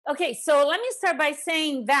Okay, so let me start by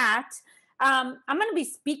saying that I'm going to be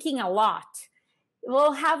speaking a lot.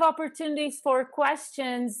 We'll have opportunities for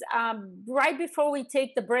questions right before we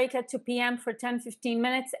take the break at 2 p.m. for 10-15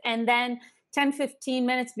 minutes, and then 10-15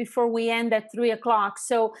 minutes before we end at 3 o'clock.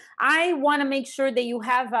 So I want to make sure that you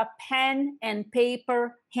have a pen and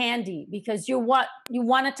paper handy because you want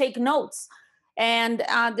to take notes. And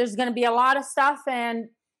there's going to be a lot of stuff, and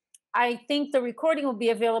I think the recording will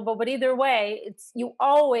be available, but either way, you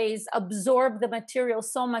always absorb the material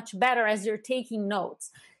so much better as you're taking notes.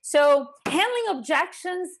 So handling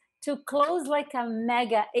objections to close like a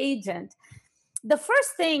mega agent. The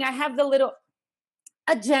first thing, I have the little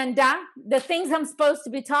agenda, the things I'm supposed to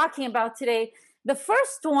be talking about today. The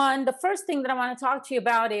first thing that I want to talk to you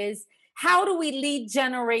about is how do we lead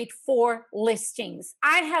generate for listings?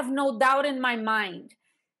 I have no doubt in my mind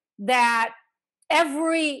that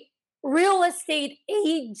every real estate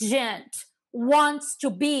agent wants to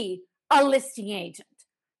be a listing agent.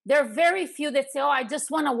 There are very few that say, oh, I just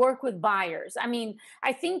want to work with buyers. I mean,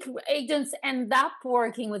 I think agents end up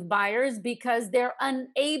working with buyers because they're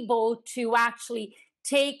unable to actually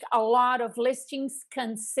take a lot of listings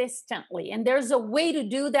consistently. And there's a way to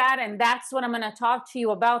do that. And that's what I'm going to talk to you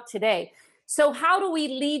about today. So how do we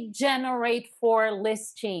lead generate for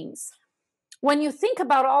listings? When you think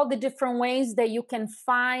about all the different ways that you can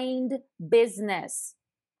find business,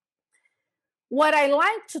 what I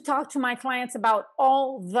like to talk to my clients about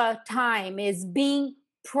all the time is being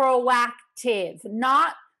proactive,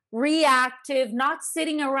 not reactive, not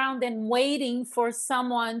sitting around and waiting for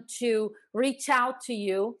someone to reach out to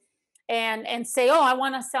you and say, oh, I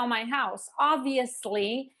want to sell my house.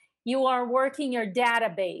 Obviously, you are working your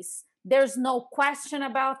database. There's no question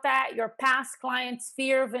about that. Your past clients'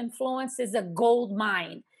 sphere of influence is a gold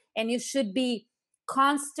mine, and you should be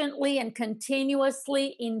constantly and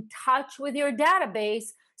continuously in touch with your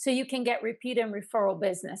database so you can get repeat and referral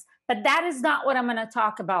business. But that is not what I'm going to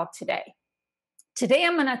talk about today. Today,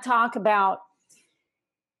 I'm going to talk about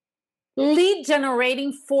lead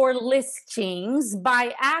generating for listings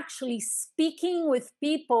by actually speaking with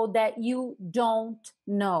people that you don't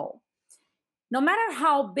know. No matter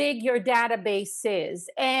how big your database is,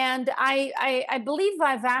 and I believe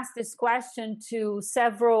I've asked this question to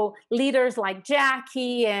several leaders like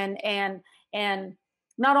Jackie and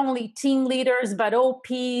not only team leaders, but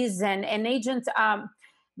OPs and agents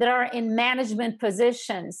that are in management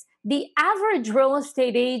positions. The average real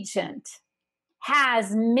estate agent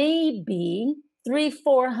has maybe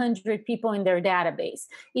 300-400 people in their database.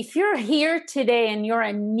 If you're here today and you're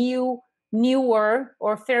a newer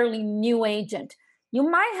or fairly new agent, you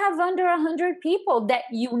might have under 100 people that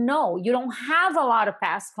you know. You don't have a lot of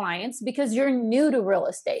past clients because you're new to real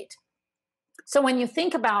estate. So when you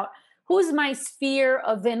think about who's my sphere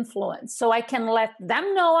of influence, so I can let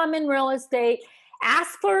them know I'm in real estate,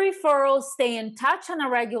 ask for referrals, stay in touch on a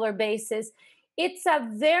regular basis, it's a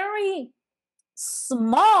very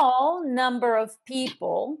small number of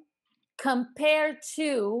people compared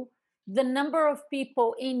to the number of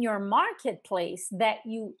people in your marketplace that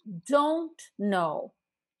you don't know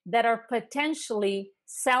that are potentially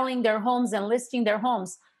selling their homes and listing their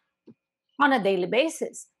homes on a daily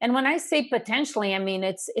basis. And when I say potentially, I mean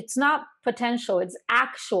it's not potential, it's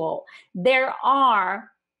actual. There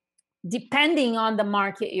are, depending on the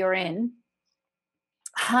market you're in,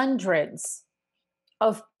 hundreds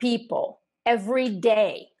of people every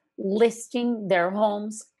day listing their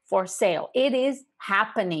homes for sale. It is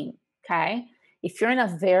happening. Okay. If you're in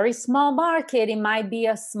a very small market, it might be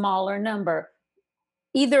a smaller number.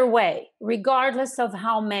 Either way, regardless of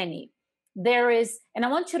how many, there is, and I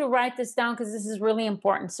want you to write this down because this is really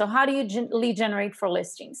important. So how do you lead generate for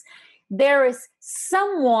listings? There is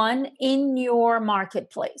someone in your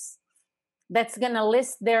marketplace that's going to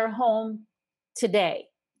list their home today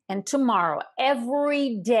and tomorrow.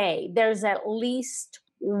 Every day, there's at least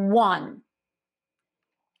one.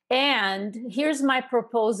 And here's my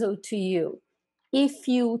proposal to you. If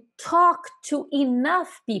you talk to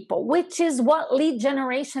enough people, which is what lead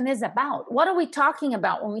generation is about. What are we talking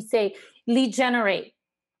about when we say lead generate?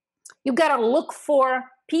 You got to look for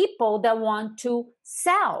people that want to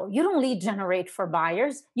sell. You don't lead generate for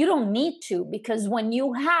buyers. You don't need to, because when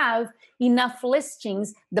you have enough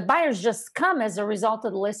listings, the buyers just come as a result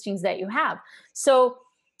of the listings that you have. So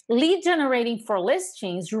lead generating for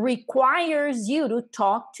listings requires you to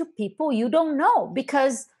talk to people you don't know,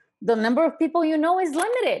 because the number of people you know is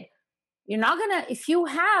limited. You're not gonna, if you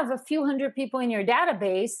have a few hundred people in your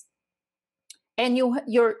database and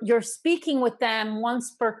you're speaking with them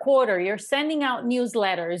once per quarter, you're sending out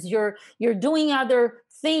newsletters, you're doing other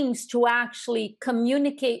things to actually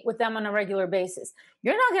communicate with them on a regular basis.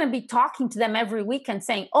 You're not going to be talking to them every week and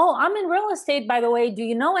saying, oh, I'm in real estate, by the way. Do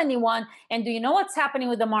you know anyone? And do you know what's happening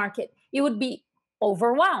with the market? It would be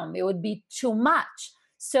overwhelmed. It would be too much.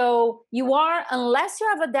 So you are, unless you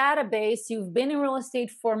have a database, you've been in real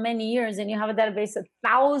estate for many years and you have a database of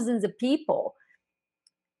thousands of people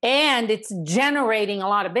and it's generating a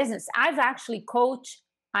lot of business. I have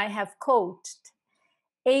coached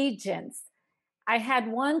agents. I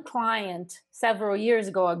had one client several years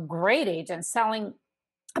ago, a great agent selling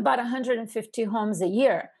about 150 homes a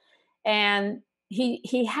year. And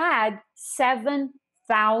he had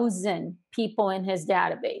 7,000 people in his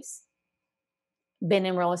database. Been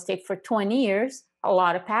in real estate for 20 years, a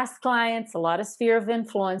lot of past clients, a lot of sphere of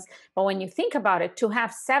influence. But when you think about it, to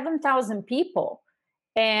have 7,000 people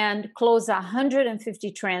and close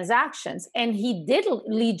 150 transactions, and he did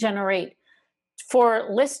lead generate for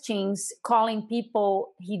listings, calling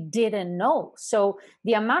people he didn't know. So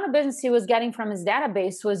the amount of business he was getting from his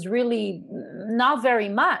database was really not very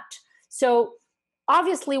much. So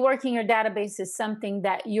obviously working your database is something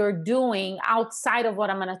that you're doing outside of what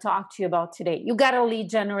I'm going to talk to you about today. You got to lead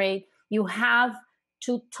generate. You have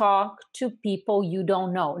to talk to people you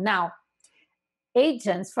don't know. Now,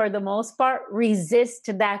 agents, for the most part, resist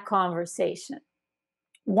that conversation.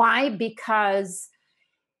 Why? Because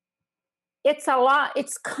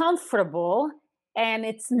it's comfortable and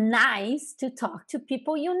it's nice to talk to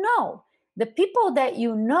people you know. The people that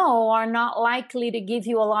you know are not likely to give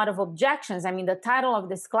you a lot of objections. I mean, the title of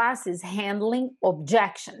this class is Handling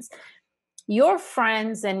Objections. Your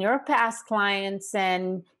friends and your past clients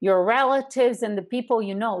and your relatives and the people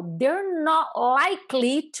you know, they're not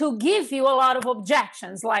likely to give you a lot of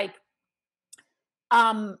objections. Like,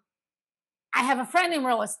 I have a friend in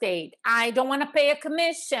real estate. I don't want to pay a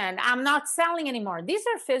commission. I'm not selling anymore. These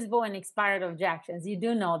are FSBO and expired objections. You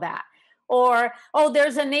do know that. Or, oh,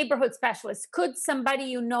 there's a neighborhood specialist. Could somebody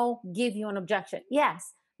you know give you an objection?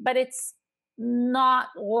 Yes, but it's not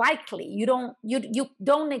likely. You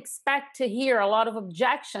don't expect to hear a lot of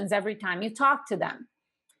objections every time you talk to them.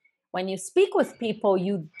 When you speak with people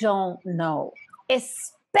you don't know,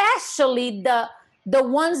 especially the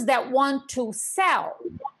ones that want to sell,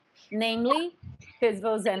 namely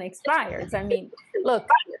FSBOs and expireds. I mean, look,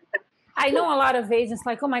 I know a lot of agents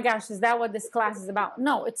like, oh my gosh, is that what this class is about?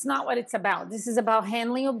 No, it's not what it's about. This is about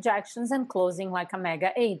handling objections and closing like a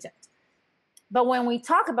mega agent. But when we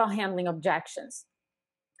talk about handling objections,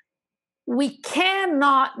 we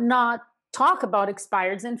cannot not talk about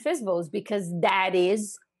expireds and FSBOs because that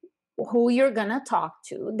is who you're going to talk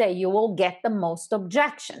to, that you will get the most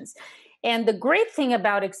objections. And the great thing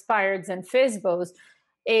about expireds and FSBOs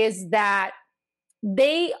is that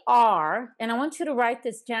they are, and I want you to write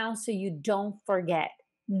this down so you don't forget,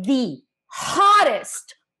 the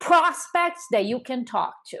hottest prospects that you can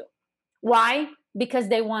talk to. Why? Because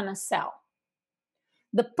they want to sell.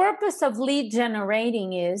 The purpose of lead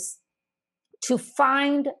generating is to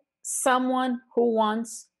find someone who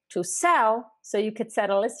wants to sell so you could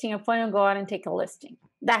set a listing appointment and go out and take a listing.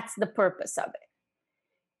 That's the purpose of it.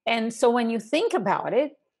 And so when you think about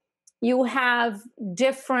it, you have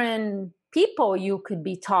different people you could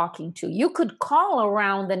be talking to. You could call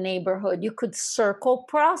around the neighborhood. You could circle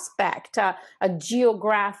prospect a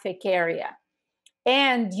geographic area.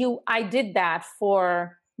 And I did that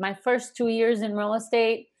for my first 2 years in real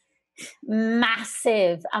estate,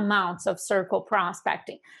 massive amounts of circle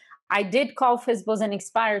prospecting. I did call FSBOs and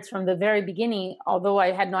expireds from the very beginning, although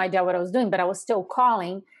I had no idea what I was doing, but I was still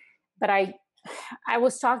calling. But I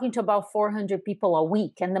was talking to about 400 people a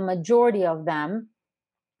week, and the majority of them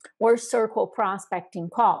were circle prospecting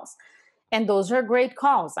calls. And those are great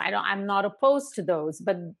calls. I'm not opposed to those,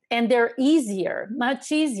 and they're easier,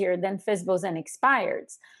 much easier than FSBOs and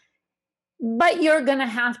expireds. But you're going to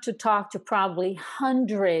have to talk to probably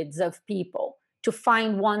hundreds of people to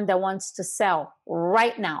find one that wants to sell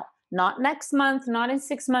right now, not next month, not in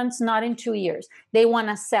 6 months, not in 2 years. They want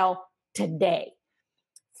to sell today.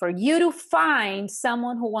 For you to find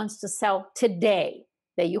someone who wants to sell today,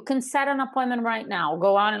 that you can set an appointment right now,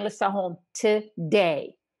 go out and list a home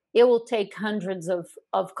today, it will take hundreds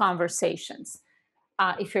of conversations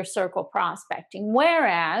if you're circle prospecting.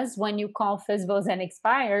 Whereas when you call FSBOs and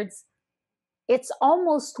expireds, it's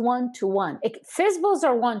almost one-to-one. FSBOs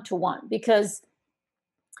are one-to-one because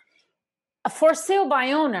a for sale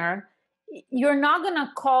by owner, you're not going to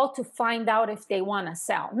call to find out if they want to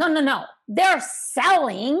sell. No. They're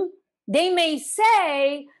selling. They may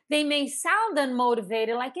sound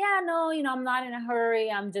unmotivated, like, yeah, no, I'm not in a hurry.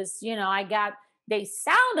 I'm just, they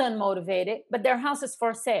sound unmotivated, but their house is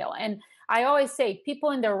for sale. And I always say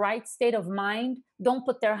people in their right state of mind don't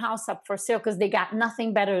put their house up for sale because they got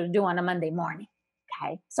nothing better to do on a Monday morning.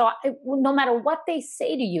 Okay. So no matter what they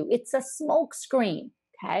say to you, it's a smoke screen.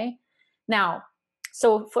 Okay. Now,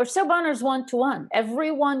 so for sale owners one-to-one,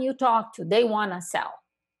 everyone you talk to, they want to sell.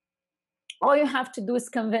 All you have to do is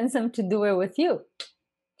convince them to do it with you.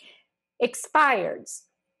 Expireds.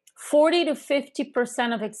 40 to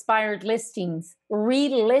 50% of expired listings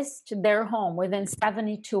relist their home within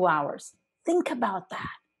 72 hours. Think about that.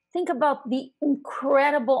 Think about the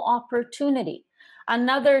incredible opportunity.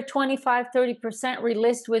 Another 25, 30%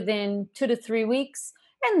 relist within 2 to 3 weeks.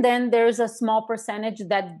 And then there's a small percentage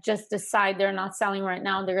that just decide they're not selling right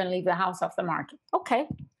now. They're going to leave the house off the market. Okay.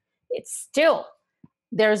 It's still,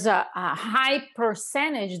 there's a high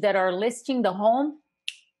percentage that are listing the home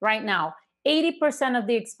right now. 80% of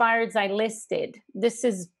the expireds I listed. This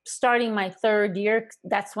is starting my third year.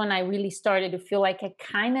 That's when I really started to feel like I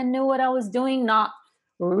kind of knew what I was doing. Not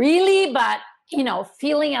really, but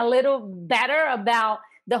feeling a little better about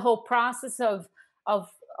the whole process of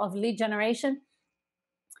lead generation.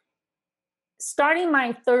 Starting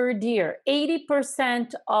my third year,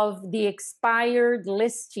 80% of the expired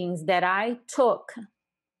listings that I took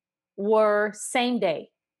were same day.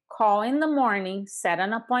 Call in the morning, set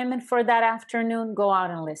an appointment for that afternoon, go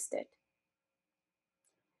out and list it.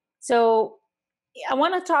 So I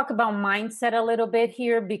want to talk about mindset a little bit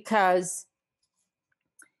here, because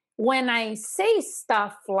when I say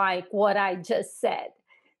stuff like what I just said,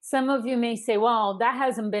 some of you may say, well, that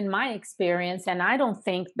hasn't been my experience, and I don't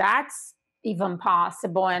think that's even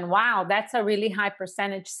possible. And wow, that's a really high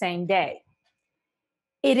percentage same day.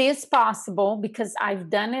 It is possible because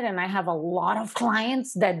I've done it, and I have a lot of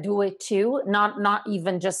clients that do it too. Not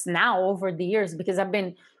even just now, over the years, because I've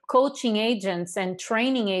been coaching agents and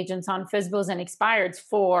training agents on FSBOs and expireds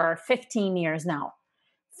for 15 years now.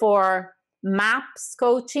 For MAPS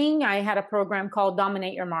coaching, I had a program called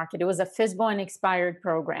Dominate Your Market. It was a FSBO and expired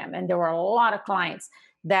program, and there were a lot of clients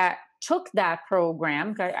that took that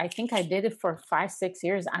program. I think I did it for 5-6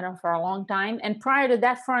 years, I don't know, for a long time. And prior to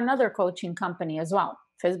that, for another coaching company as well,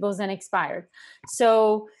 FSBOs and expired.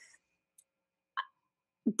 So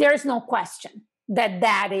there's no question that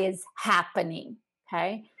that is happening,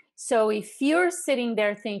 okay? So if you're sitting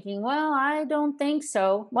there thinking, well, I don't think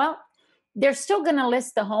so, well, they're still going to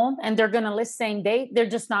list the home, and they're going to list same day. They're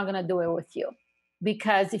just not going to do it with you.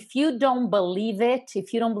 Because if you don't believe it,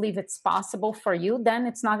 if you don't believe it's possible for you, then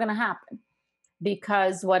it's not going to happen.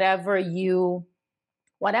 Because what you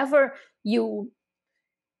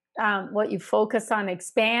focus on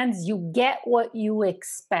expands, you get what you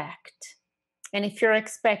expect. And if your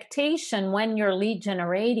expectation when you're lead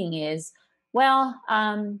generating is, well,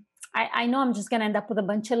 I know I'm just going to end up with a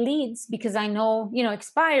bunch of leads, because I know,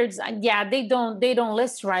 expireds, yeah, they don't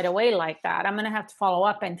list right away like that. I'm going to have to follow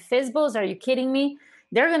up. And FSBOs, are you kidding me?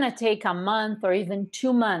 They're going to take a month or even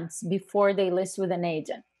 2 months before they list with an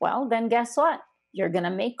agent. Well, then guess what? You're going to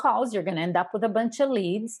make calls. You're going to end up with a bunch of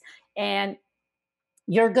leads, and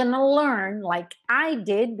you're going to learn like I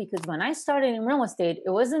did, because when I started in real estate,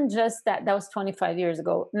 it wasn't just that was 25 years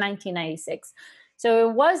ago, 1996. So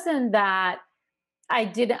it wasn't that I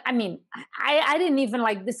didn't even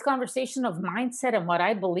like this conversation of mindset and what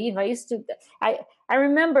I believe. I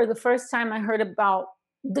remember the first time I heard about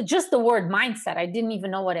just the word mindset. I didn't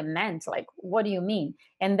even know what it meant. Like, what do you mean?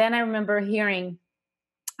 And then I remember hearing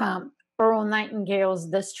Earl Nightingale's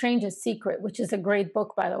The Strangest Secret, which is a great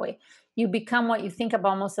book, by the way. You become what you think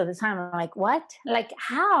about most of the time. I'm like, what? Like,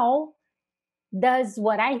 how does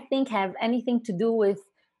what I think have anything to do with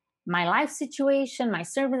my life situation, my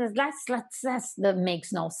services? That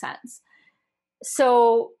makes no sense.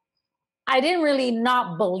 So I didn't really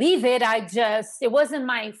not believe it. It wasn't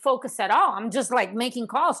my focus at all. I'm just like making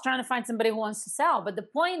calls, trying to find somebody who wants to sell. But the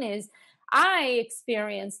point is, I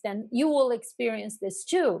experienced, and you will experience this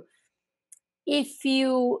too. If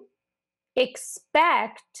you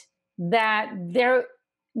expect that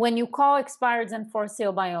when you call expireds and for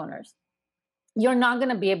sale by owners, you're not going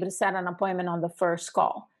to be able to set an appointment on the first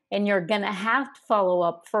call, and you're going to have to follow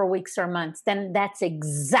up for weeks or months, then that's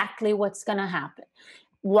exactly what's going to happen.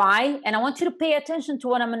 Why? And I want you to pay attention to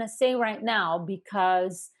what I'm going to say right now,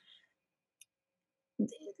 because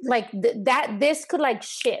this could like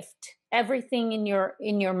shift everything in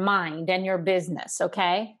your mind and your business,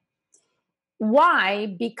 okay?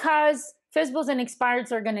 Why? Because FSBOs and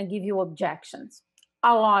expireds are going to give you objections,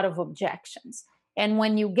 a lot of objections. And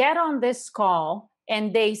when you get on this call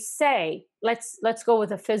and they say, let's go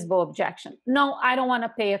with a FSBO objection. No, I don't want to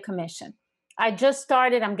pay a commission. I just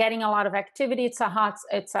started. I'm getting a lot of activity. It's a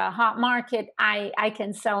hot market. I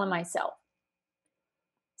can sell it myself.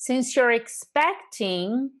 Since you're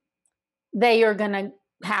expecting that you're going to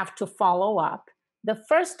have to follow up, The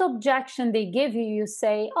first objection they give you, you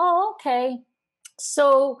say, oh, okay.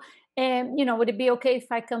 So, would it be okay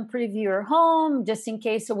if I come preview your home just in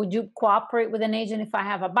case? So would you cooperate with an agent if I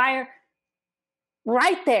have a buyer?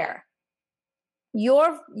 Right there.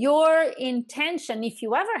 Your intention, if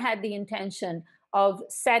you ever had the intention of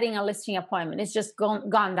setting a listing appointment, it's just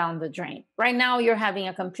gone down the drain. Right now, you're having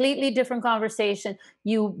a completely different conversation.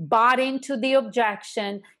 You bought into the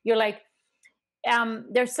objection. You're like,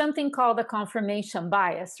 there's something called the confirmation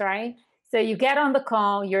bias, right? So you get on the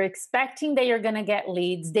call, you're expecting that you're going to get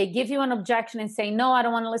leads. They give you an objection and say, no, I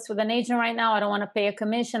don't want to list with an agent right now. I don't want to pay a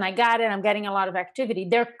commission. I got it. I'm getting a lot of activity.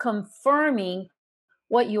 They're confirming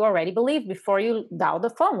what you already believe before you dial the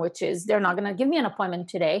phone, which is they're not going to give me an appointment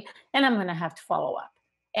today and I'm going to have to follow up.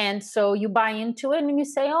 And so you buy into it and you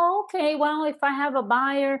say, oh, okay, well, if I have a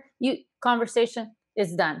buyer, conversation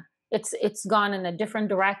is done. It's gone in a different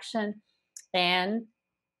direction. And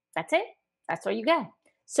that's it. That's what you get.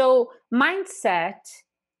 So mindset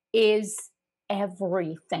is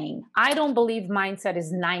everything. I don't believe mindset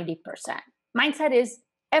is 90%. Mindset is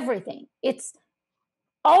everything. It's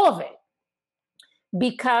all of it.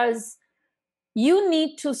 Because you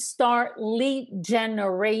need to start lead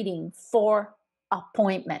generating for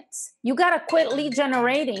appointments. You got to quit lead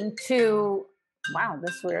generating to, wow,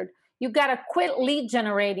 that's weird. You got to quit lead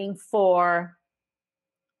generating for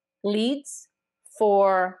leads,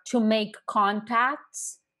 to make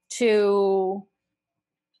contacts, to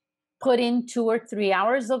put in 2 or 3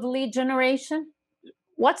 hours of lead generation.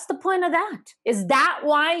 What's the point of that? Is that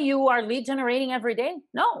why you are lead generating every day?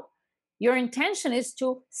 No. Your intention is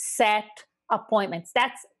to set appointments.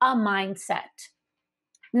 That's a mindset.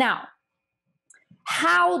 Now,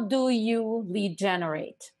 how do you lead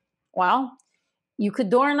generate? Well, you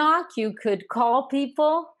could door knock, you could call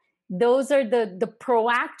people. Those are the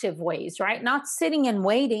proactive ways, right? Not sitting and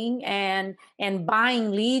waiting and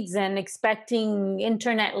buying leads and expecting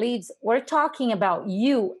internet leads. We're talking about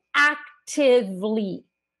you actively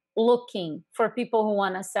looking for people who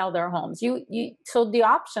want to sell their homes. So the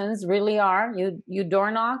options really are you door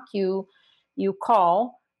knock, you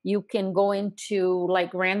call, you can go into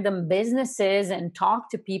like random businesses and talk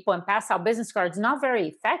to people and pass out business cards. Not very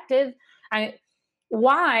effective.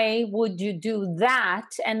 Why would you do that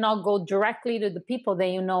and not go directly to the people that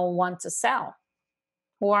you know want to sell?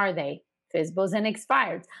 Who are they? FSBOs and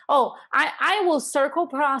expireds. Oh, I will circle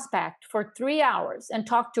prospect for 3 hours and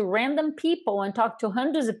talk to random people and talk to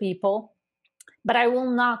hundreds of people, but I will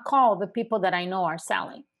not call the people that I know are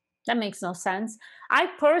selling. That makes no sense. I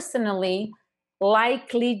personally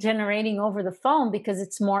like lead generating over the phone because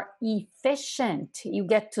it's more efficient. You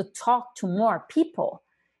get to talk to more people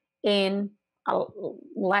in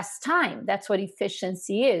less time. That's what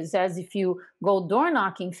efficiency is. As if you go door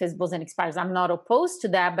knocking, FSBOs and expires. I'm not opposed to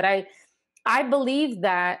that, but I believe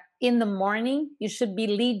that in the morning, you should be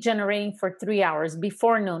lead generating for 3 hours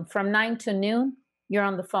before noon. From 9 to noon, you're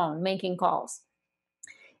on the phone making calls.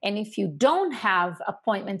 And if you don't have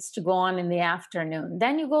appointments to go on in the afternoon,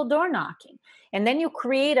 then you go door knocking. And then you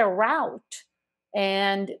create a route.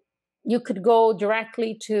 And you could go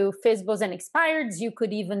directly to FSBOs and expireds. You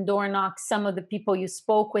could even door knock some of the people you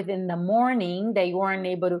spoke with in the morning that you weren't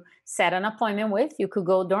able to set an appointment with. You could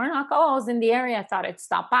go door knock. Oh, I was in the area. I thought I'd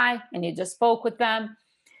stop by, and you just spoke with them.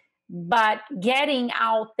 But getting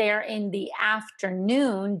out there in the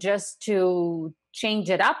afternoon just to change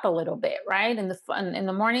it up a little bit, right? In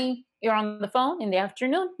the morning, you're on the phone. In the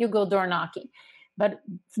afternoon, you go door knocking. But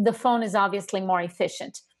the phone is obviously more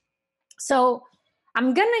efficient. So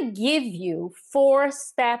I'm going to give you 4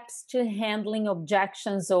 steps to handling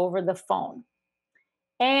objections over the phone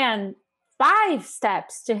and 5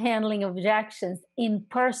 steps to handling objections in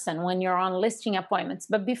person when you're on listing appointments.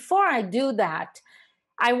 But before I do that,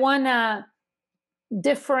 I want to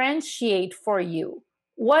differentiate for you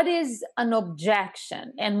what is an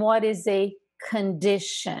objection and what is a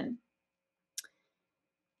condition.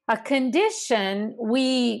 A condition,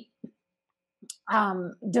 we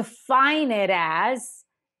define it as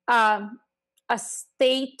a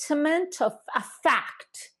statement of a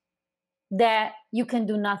fact that you can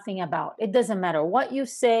do nothing about. It doesn't matter what you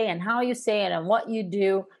say and how you say it and what you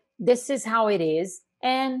do. This is how it is,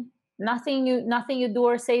 and nothing you do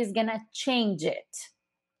or say is gonna change it.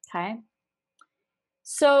 Okay.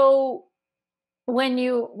 So when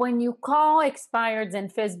you call expireds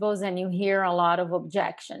and FSBOs and you hear a lot of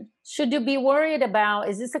objection, should you be worried about,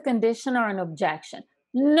 is this a condition or an objection?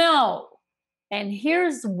 No. And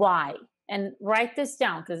here's why. And write this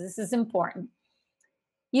down because this is important.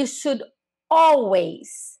 You should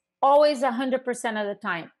always 100% of the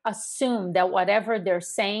time assume that whatever they're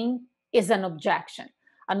saying is an objection.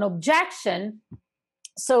 An objection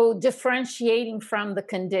So differentiating from the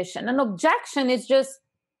condition. An objection is just,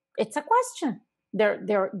 it's a question.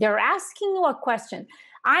 They're asking you a question.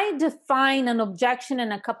 I define an objection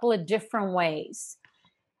in a couple of different ways.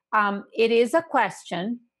 It is a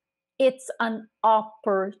question. It's an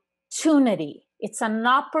opportunity. It's an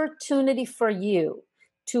opportunity for you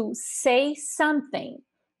to say something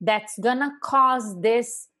that's gonna cause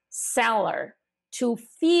this seller to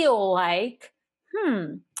feel like,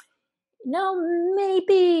 no,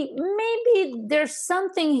 maybe there's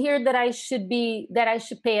something here that I should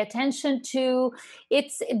pay attention to.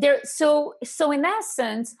 It's there. So in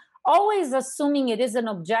essence, always assuming it is an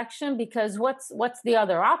objection, because what's the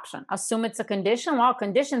other option? Assume it's a condition. Well,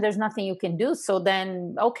 condition, there's nothing you can do. So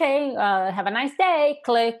then, okay, have a nice day.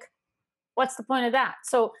 Click. What's the point of that?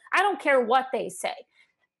 So I don't care what they say.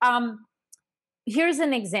 Here's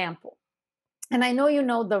an example, and I know you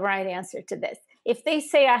know the right answer to this. If they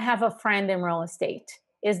say, I have a friend in real estate,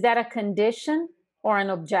 is that a condition or an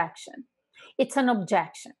objection? It's an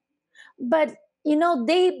objection. But,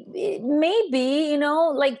 they maybe,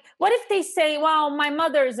 like, what if they say, well, my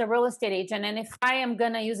mother is a real estate agent, and if I am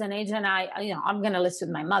going to use an agent, I'm going to list with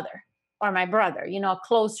my mother or my brother, a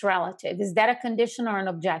close relative. Is that a condition or an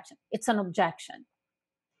objection? It's an objection.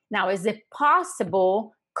 Now, is it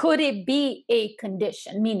possible? Could it be a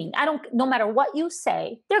condition? Meaning, no matter what you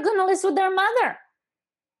say, they're going to list with their mother.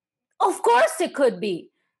 Of course it could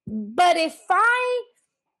be. But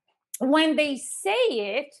when they say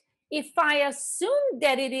it, if I assume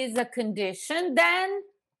that it is a condition, then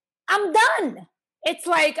I'm done. It's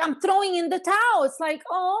like I'm throwing in the towel. It's like,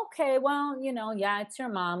 oh, okay, well, yeah, it's your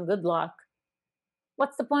mom. Good luck.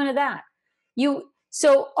 What's the point of that?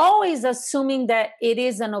 So always assuming that it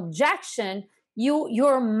is an objection,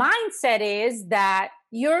 your mindset is that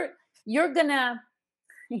you're gonna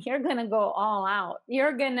go all out.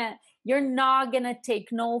 You're not gonna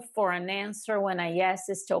take no for an answer when a yes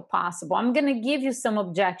is still possible. I'm gonna give you some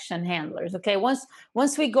objection handlers. Okay, once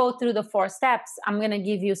we go through the 4 steps, I'm gonna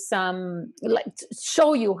give you some,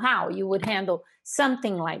 show you how you would handle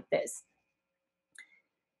something like this.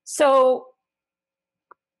 So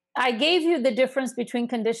I gave you the difference between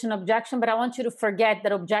condition and objection, but I want you to forget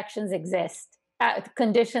that objections exist.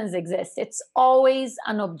 Conditions exist. It's always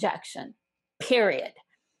an objection, period.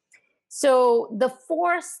 So the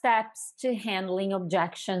 4 steps to handling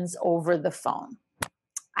objections over the phone.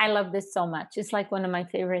 I love this so much. It's like one of my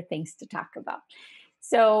favorite things to talk about.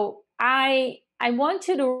 So I want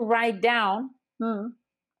you to write down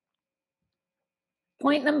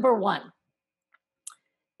point number 1.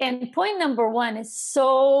 And point number 1 is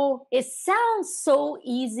it sounds so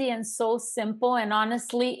easy and so simple. And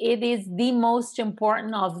honestly, it is the most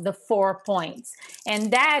important of the 4 points.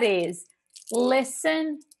 And that is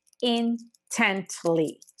listen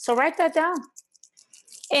intently. So write that down.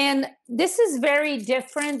 And this is very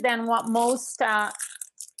different than what most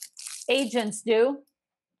agents do.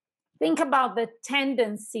 Think about the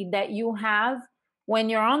tendency that you have when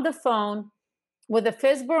you're on the phone with a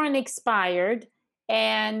firstborn expired,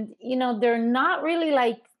 and they're not really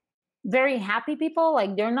very happy people.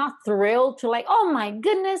 Like, they're not thrilled to oh my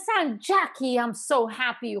goodness, I'm Jackie, I'm so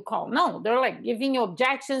happy you called. No, they're giving you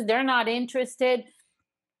objections. They're not interested.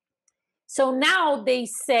 So now they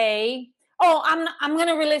say, oh, I'm going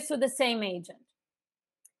to release with the same agent.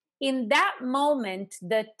 In that moment,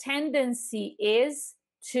 the tendency is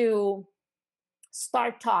to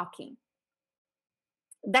start talking.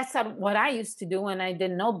 That's what I used to do when I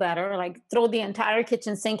didn't know better, throw the entire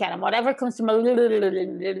kitchen sink at him, whatever comes to me.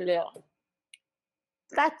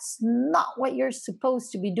 That's not what you're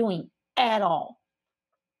supposed to be doing at all.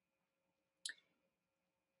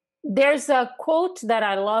 There's a quote that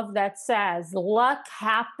I love that says, luck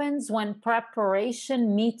happens when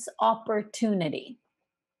preparation meets opportunity.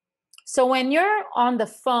 So when you're on the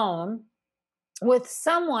phone with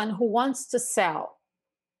someone who wants to sell,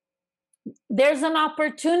 there's an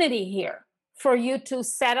opportunity here for you to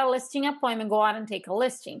set a listing appointment, go out and take a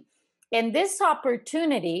listing. And this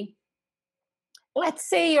opportunity, let's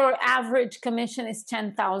say your average commission is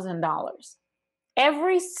 $10,000.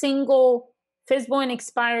 Every single firstborn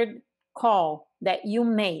expired call that you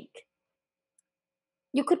make,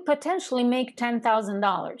 you could potentially make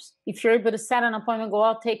 $10,000 if you're able to set an appointment, go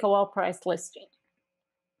out, take a well-priced listing.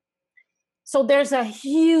 So there's a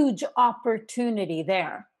huge opportunity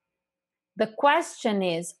there. The question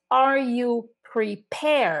is, are you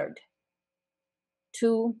prepared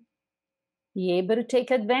to be able to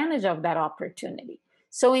take advantage of that opportunity?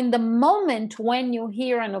 So in the moment when you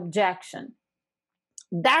hear an objection,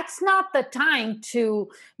 That's not the time to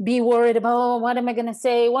be worried about, oh, what am I going to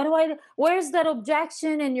say? Where's that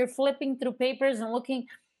objection? And you're flipping through papers and looking.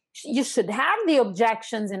 You should have the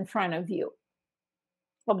objections in front of you,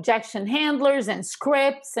 objection handlers and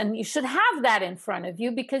scripts, and you should have that in front of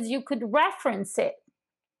you because you could reference it.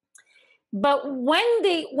 But when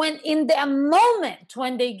in the moment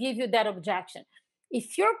when they give you that objection,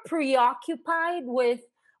 if you're preoccupied with,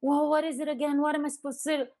 well, what is it again? What am I supposed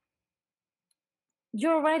to do?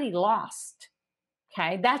 You're already lost.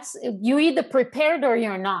 Okay, that's, you either prepared or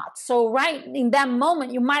you're not. So right in that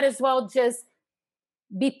moment, you might as well just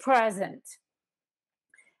be present.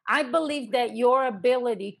 I believe that your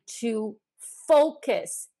ability to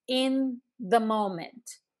focus in the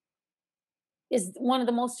moment is one of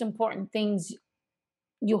the most important things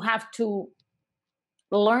you have to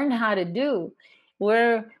learn how to do.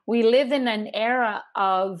 Where we live in an era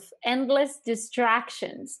of endless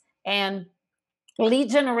distractions, and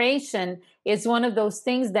lead generation is one of those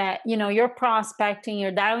things that, you're prospecting,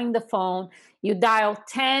 you're dialing the phone, you dial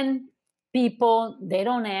 10 people, they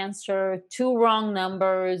don't answer, 2 wrong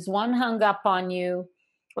numbers, 1 hung up on you.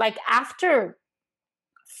 Like after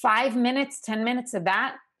 5 minutes, 10 minutes of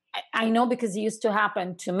that, I know because it used to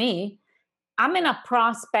happen to me, I'm in a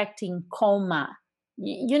prospecting coma.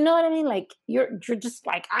 You know what I mean? Like you're just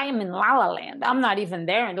like, I am in La La Land. I'm not even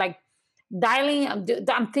there. And like dialing,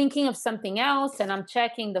 I'm thinking of something else and I'm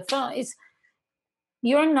checking the phone.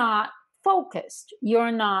 You're not focused.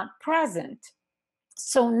 You're not present.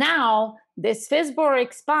 So now this FISBOR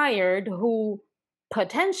expired who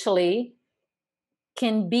potentially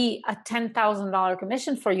can be a $10,000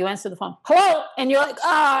 commission for you. Answer the phone, hello, and you're like,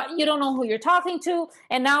 you don't know who you're talking to,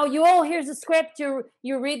 and now here's the script.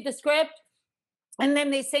 You read the script, and then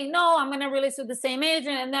they say, no, I'm going to release with the same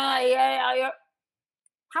agent, and then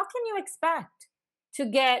how can you expect to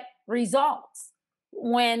get results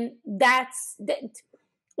when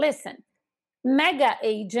listen, mega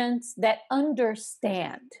agents that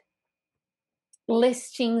understand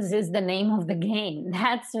listings is the name of the game.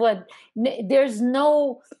 That's what, there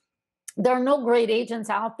are no great agents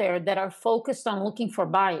out there that are focused on looking for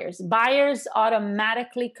buyers. Buyers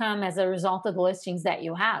automatically come as a result of the listings that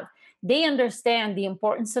you have. They understand the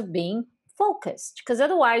importance of being focused, because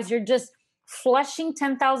otherwise you're just flushing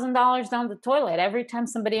 $10,000 down the toilet every time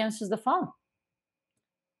somebody answers the phone.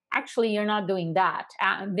 Actually, you're not doing that.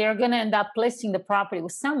 They're going to end up listing the property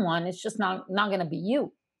with someone. It's just not going to be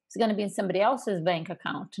you. It's going to be in somebody else's bank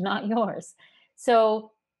account, not yours.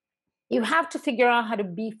 So you have to figure out how to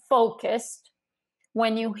be focused.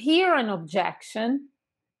 When you hear an objection,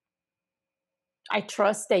 I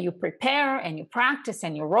trust that you prepare and you practice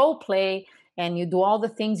and you role play and you do all the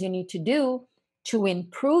things you need to do to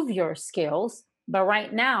improve your skills. But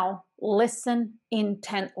right now, listen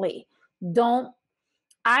intently.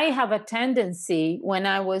 I have a tendency, when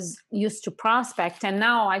I was used to prospect, and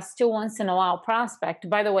now I still once in a while prospect.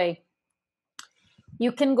 By the way,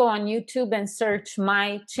 you can go on YouTube and search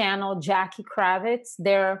my channel, Jackie Kravitz.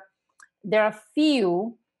 There are a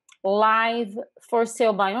few live for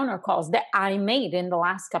sale by owner calls that I made in the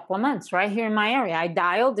last couple of months right here in my area. I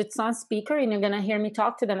dialed, it's on speaker, and you're going to hear me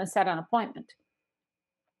talk to them and set an appointment.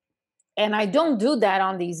 And I don't do that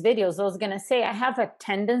on these videos. I was going to say, I have a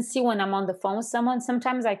tendency when I'm on the phone with someone,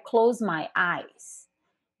 sometimes I close my eyes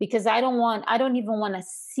because I don't even want to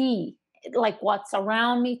see like what's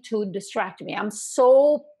around me to distract me. I'm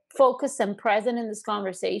so focused and present in this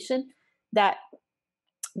conversation that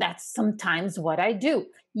that's sometimes what I do.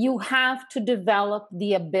 You have to develop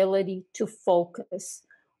the ability to focus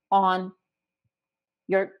on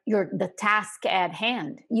the task at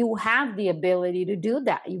hand. You have the ability to do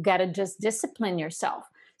that. You got to just discipline yourself.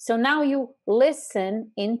 So now you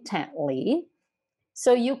listen intently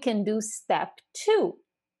so you can do step 2,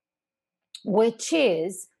 which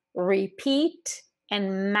is repeat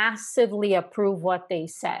and massively approve what they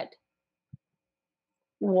said.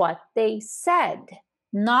 What they said,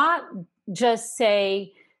 not just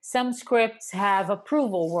say, some scripts have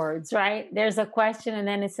approval words, right? There's a question and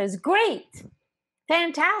then it says, great,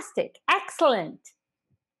 fantastic, excellent.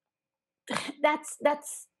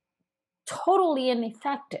 That's totally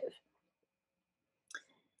ineffective.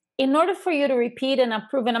 In order for you to repeat and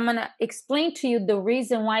approve, and I'm going to explain to you the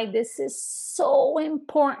reason why this is so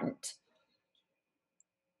important.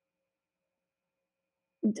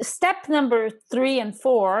 Step number 3 and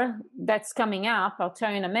 4 that's coming up, I'll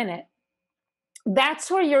tell you in a minute. That's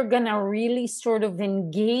where you're going to really sort of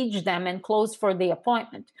engage them and close for the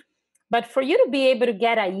appointment. But for you to be able to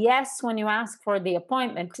get a yes when you ask for the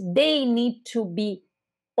appointment, they need to be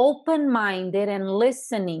open-minded and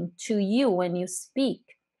listening to you when you speak.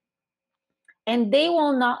 and they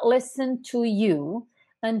will not listen to you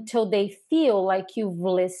until they feel like you've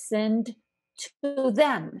listened to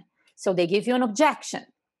them. So they give you an objection.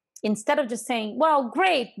 Instead of just saying, well,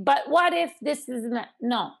 great, but what if this is not?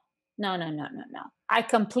 No, no, no, no, no, no. I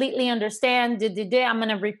completely understand. I'm going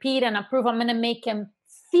to repeat and approve. I'm going to make him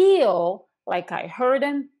feel like I heard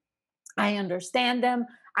him. I understand them.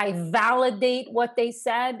 I validate what they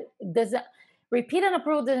said. Does it, repeat and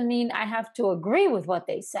approve doesn't mean I have to agree with what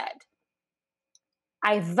they said.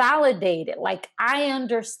 I validate it. Like I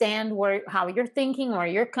understand how you're thinking, where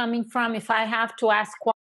you're coming from. If I have to ask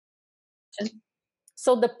questions.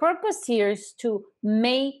 So the purpose here is to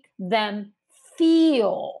make them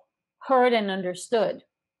feel heard and understood,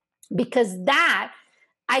 because that,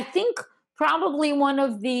 I think, probably one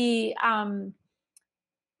of the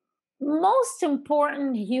most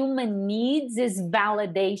important human needs is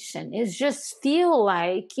validation, is just feel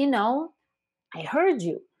like, I heard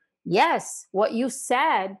you. Yes, what you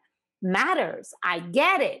said matters. I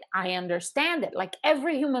get it. I understand it. Like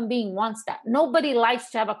every human being wants that. Nobody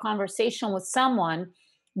likes to have a conversation with someone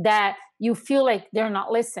that you feel like they're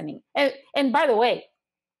not listening. And by the way,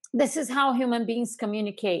 this is how human beings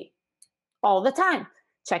communicate all the time.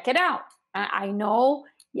 Check it out. I know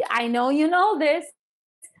you know this.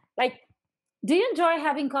 Like, do you enjoy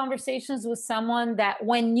having conversations with someone that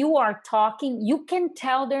when you are talking, you can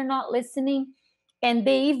tell they're not listening? And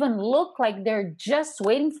they even look like they're just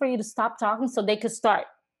waiting for you to stop talking so they could start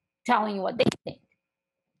telling you what they think.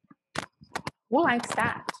 Who likes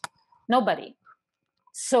that? Nobody.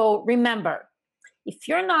 So remember, if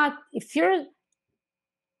you're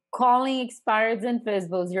calling expireds and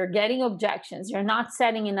FSBOs, you're getting objections, you're not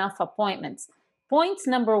setting enough appointments. Points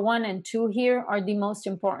number 1 and 2 here are the most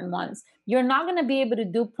important ones. You're not going to be able to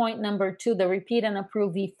do point number 2, the repeat and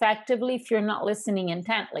approve, effectively if you're not listening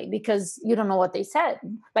intently, because you don't know what they said.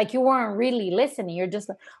 Like you weren't really listening. You're just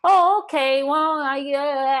like, oh, okay, well,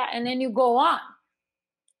 and then you go on.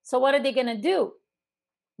 So what are they going to do?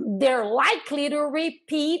 They're likely to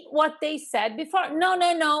repeat what they said before. No,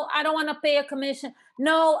 I don't want to pay a commission.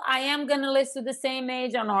 No, I am going to list to the same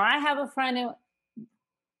agent, or I have a friend who,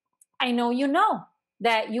 I know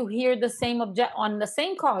that you hear the same on the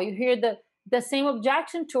same call. You hear the same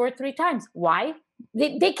objection 2 or 3 times. Why?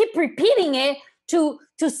 They keep repeating it to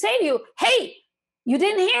say to you, hey, you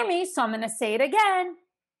didn't hear me, so I'm going to say it again.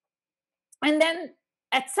 And then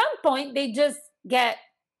at some point, they just get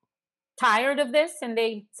tired of this and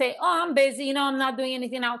they say, oh, I'm busy, I'm not doing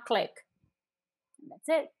anything, I'll click. And that's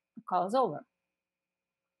it. The call is over.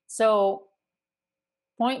 So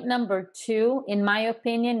point number 2, in my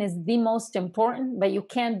opinion, is the most important, but you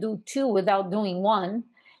can't do 2 without doing 1.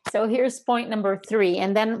 So here's point number 3,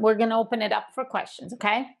 and then we're going to open it up for questions,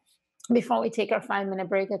 okay? Before we take our 5-minute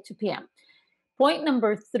break at 2 p.m. Point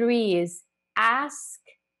number 3 is ask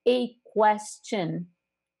a question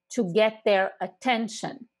to get their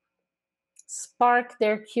attention, spark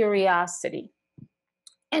their curiosity,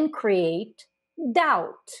 and create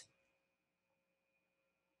doubt.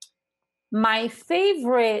 My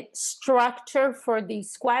favorite structure for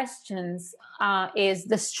these questions is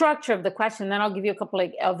the structure of the question. Then I'll give you a couple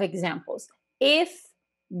of examples. If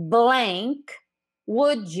blank,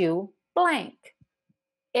 would you blank?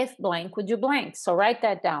 If blank, would you blank? So write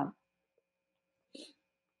that down.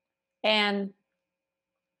 And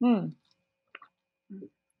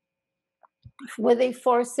with a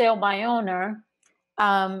for sale by owner,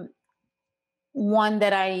 one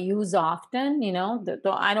that I use often,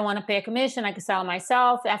 I don't want to pay a commission, I can sell it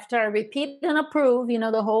myself. After I repeat and approve,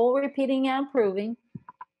 the whole repeating and approving.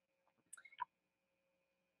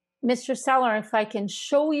 Mr. Seller, if I can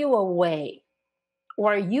show you a way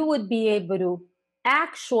where you would be able to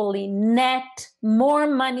actually net more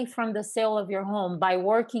money from the sale of your home by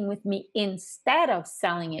working with me instead of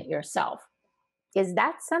selling it yourself, is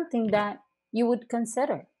that something that you would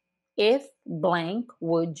consider? If blank,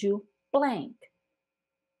 would you blank?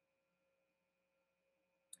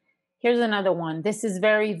 Here's another one. This is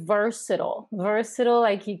very versatile. Versatile,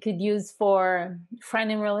 like you could use for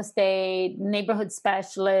friend in real estate, neighborhood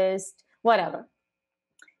specialist, whatever.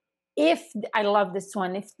 I love this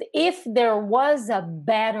one. If there was a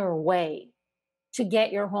better way to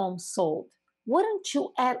get your home sold, wouldn't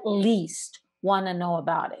you at least want to know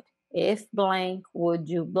about it? If blank, would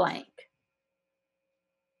you blank?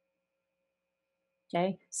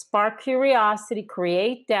 Okay. Spark curiosity,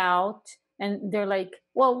 create doubt. And they're like,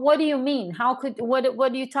 well, what do you mean? What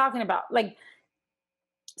are you talking about? Like,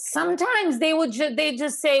 sometimes they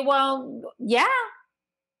just say, well, yeah,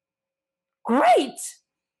 great.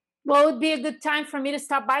 Well, it would be a good time for me to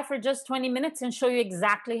stop by for just 20 minutes and show you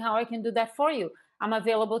exactly how I can do that for you. I'm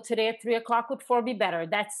available today at 3 o'clock. Would 4 be better?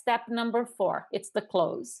 That's step number 4. It's the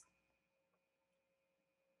close.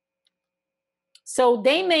 So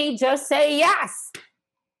they may just say yes.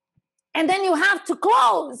 And then you have to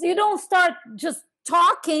close. You don't start just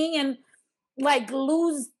talking and like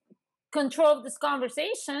lose control of this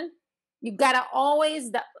conversation. You gotta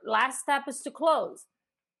always, the last step is to close.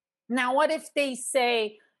 Now, what if they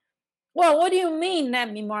say, well, what do you mean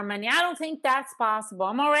net me more money? I don't think that's possible.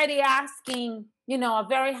 I'm already asking, a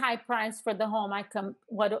very high price for the home.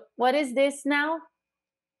 What is this now?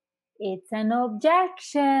 It's an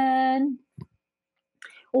objection.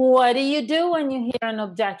 What do you do when you hear an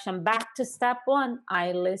objection? Back to step 1.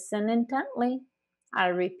 I listen intently. I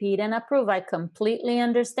repeat and approve. I completely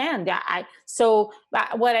understand. So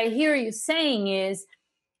what I hear you saying is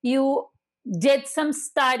you did some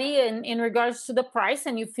study in regards to the price,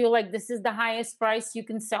 and you feel like this is the highest price you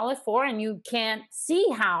can sell it for, and you can't see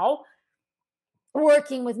how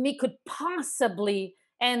working with me could possibly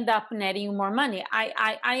end up netting you more money.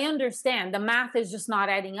 I understand the math is just not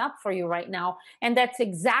adding up for you right now. And that's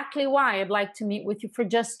exactly why I'd like to meet with you for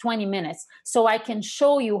just 20 minutes so I can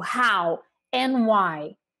show you how and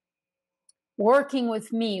why working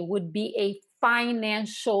with me would be a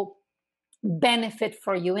financial benefit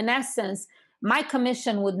for you. In essence, my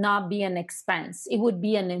commission would not be an expense. It would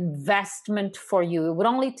be an investment for you. It would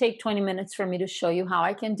only take 20 minutes for me to show you how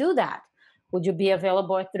I can do that. Would you be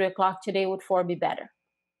available at 3 o'clock today? Would 4 be better?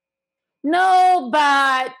 No,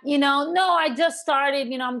 but, no, I just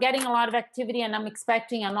started, I'm getting a lot of activity and I'm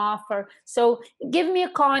expecting an offer. So give me a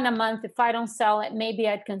call in a month. If I don't sell it, maybe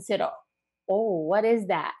I'd consider. Oh, what is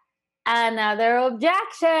that? Another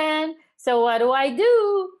objection. So what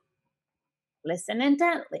do? Listen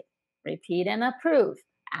intently, repeat and approve.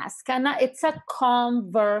 It's a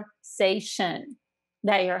conversation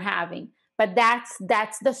that you're having. But that's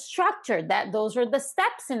the structure. Those are the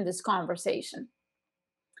steps in this conversation.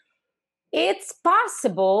 It's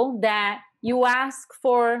possible that you ask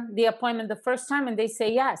for the appointment the first time and they say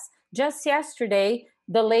yes. Just yesterday,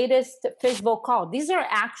 the latest Facebook call. These are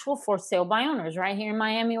actual for sale by owners right here in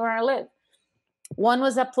Miami where I live. One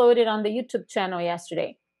was uploaded on the YouTube channel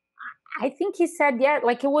yesterday. I think he said yeah,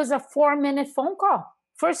 like it was a 4-minute phone call.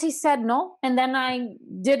 First he said no, and then I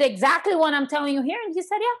did exactly what I'm telling you here, and he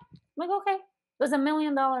said yeah. I'm like, okay. It was $1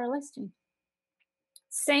 million listing.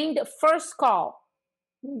 Same first call.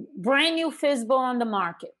 Brand new FSBO on the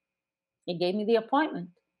market. He gave me the appointment.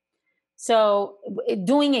 So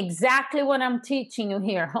doing exactly what I'm teaching you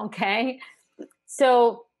here, okay?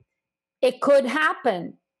 So it could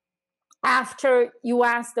happen after you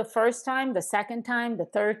ask the first time, the second time, the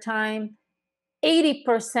third time.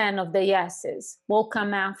 80% of the yeses will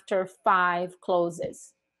come after 5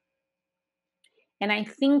 closes. And I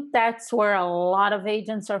think that's where a lot of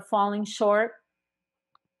agents are falling short.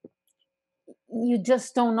 You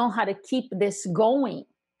just don't know how to keep this going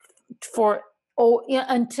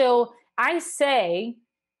until I say,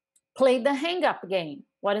 play the hang up game.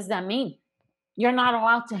 What does that mean? You're not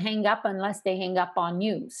allowed to hang up unless they hang up on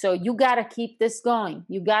you. So you got to keep this going.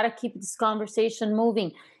 You got to keep this conversation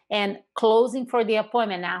moving and closing for the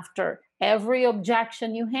appointment after every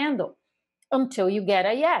objection you handle until you get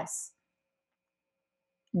a yes.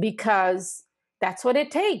 Because that's what it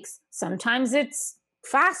takes. Sometimes it's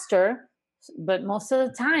faster, but most of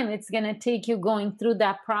the time it's going to take you going through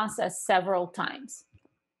that process several times.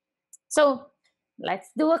 So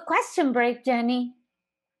let's do a question break, Jenny.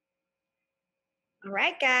 All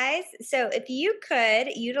right, guys. So if you could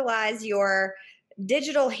utilize your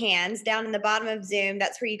digital hands down in the bottom of Zoom,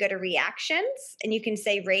 that's where you go to reactions and you can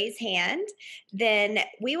say raise hand. Then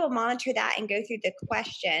we will monitor that and go through the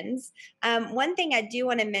questions. One thing I do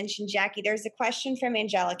want to mention, Jackie, there's a question from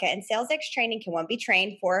Angelica. In SalesX training, can one be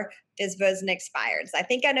trained for FSBOs and expireds? I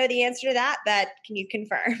think I know the answer to that, but can you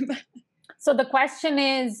confirm? So the question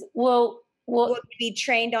is, will be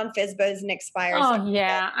trained on FSBOs and expireds? Oh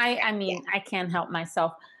yeah, I mean, yeah. I can't help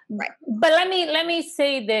myself. Right. But let me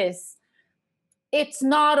say this. It's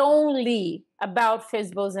not only about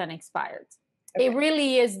FSBOs and expireds. Okay. It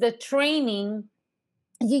really is the training.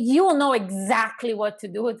 You will know exactly what to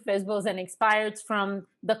do with FSBOs and expireds from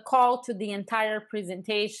the call to the entire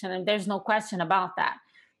presentation, and there's no question about that.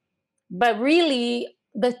 But really,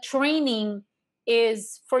 the training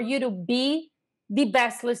is for you to be the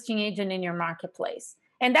best listing agent in your marketplace.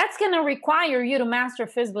 And that's going to require you to master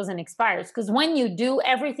FSBOs and expireds, because when you do,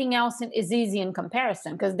 everything else is easy in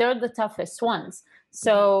comparison because they're the toughest ones.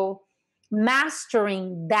 So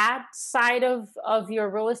mastering that side of your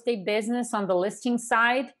real estate business on the listing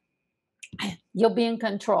side, you'll be in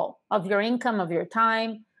control of your income, of your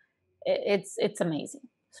time. It's amazing.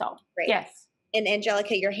 So, great. Yes. And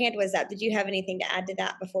Angelica, your hand was up. Did you have anything to add to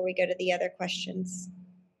that before we go to the other questions?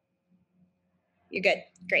 You're good.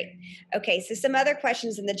 Great. Okay, so some other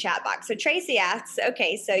questions in the chat box. So Tracy asks,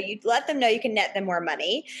 okay, so you let them know you can net them more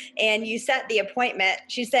money and you set the appointment.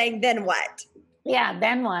 She's saying, then what? Yeah,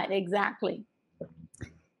 then what? Exactly.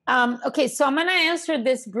 Okay, so I'm going to answer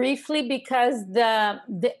this briefly because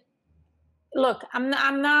look,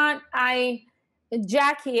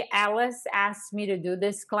 Jackie Alice asked me to do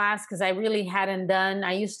this class because I really hadn't done.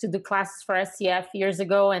 I used to do classes for SCF years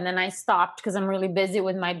ago, and then I stopped because I'm really busy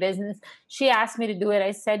with my business. She asked me to do it.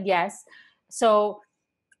 I said yes. So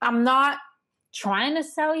I'm not trying to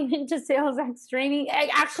sell you into sales X training.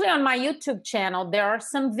 Actually, on my YouTube channel, there are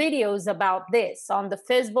some videos about this on the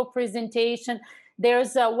FISBO presentation.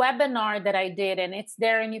 There's a webinar that I did, and it's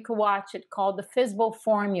there, and you can watch it, called the FISBO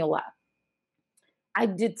Formula. I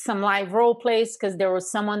did some live role plays because there was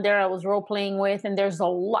someone there I was role playing with, and there's a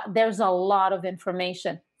lot of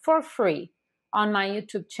information for free on my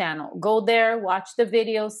YouTube channel. Go there, watch the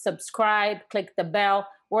videos, subscribe, click the bell.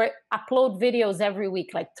 We upload videos every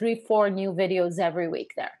week, like 3-4 new videos every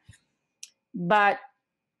week there. But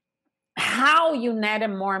how you net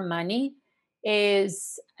more money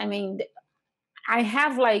is, I mean, I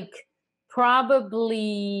have like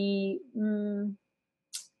probably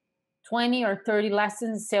 20 or 30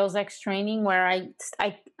 lessons sales X training where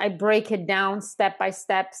I break it down step by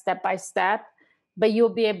step, but you'll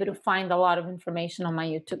be able to find a lot of information on my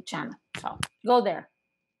YouTube channel. So go there.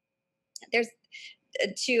 There's,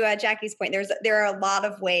 to Jackie's point, there are a lot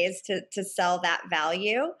of ways to sell that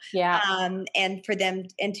value. Yeah. And for them,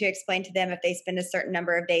 and to explain to them if they spend a certain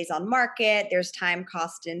number of days on market, there's time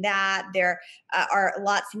cost in that. There are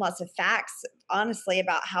lots and lots of facts, honestly,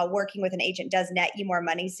 about how working with an agent does net you more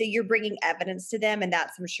money. So you're bringing evidence to them, and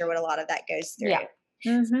that's, I'm sure, what a lot of that goes through. Yeah.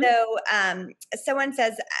 Mm-hmm. So someone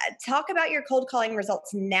says, talk about your cold calling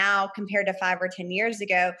results now compared to 5 or 10 years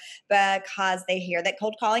ago, because they hear that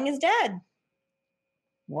cold calling is dead.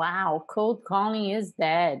 Wow, cold calling is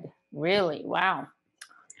dead. Really? Wow.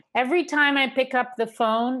 Every time I pick up the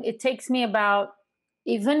phone, it takes me about,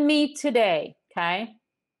 even me today, okay?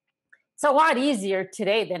 It's a lot easier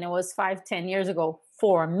today than it was 5-10 years ago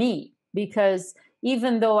for me, because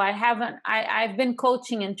even though I've been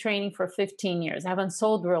coaching and training for 15 years. I haven't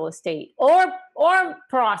sold real estate or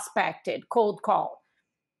prospected, cold call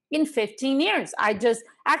in 15 years.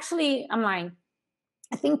 I'm lying.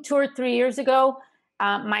 I think 2 or 3 years ago,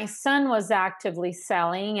 my son was actively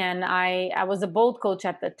selling, and I was a bold coach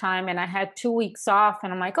at the time, and I had 2 weeks off,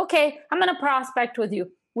 and I'm like, okay, I'm going to prospect with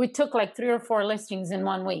you. We took like 3 or 4 listings in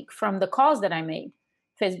 1 week from the calls that I made,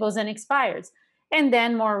 FISBOs and expireds. And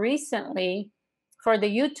then more recently, for the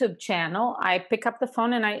YouTube channel, I pick up the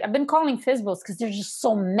phone, and I've been calling FISBOs because there's just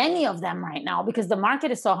so many of them right now because the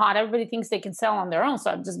market is so hot. Everybody thinks they can sell on their own.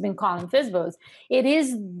 So I've just been calling FISBOs. It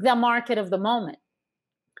is the market of the moment.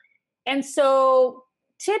 And so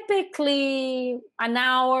typically an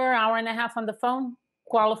hour and a half on the phone,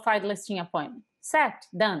 qualified listing appointment, set,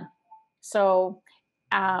 done. So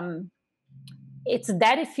it's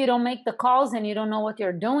that if you don't make the calls and you don't know what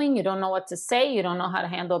you're doing, you don't know what to say, you don't know how to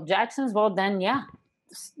handle objections, well, then, yeah.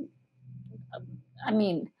 I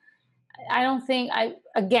mean, I don't think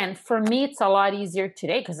again, for me, it's a lot easier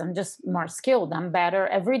today because I'm just more skilled. I'm better.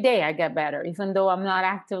 Every day I get better, even though I'm not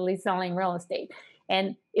actively selling real estate.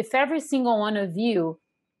 And if every single one of you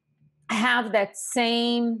have that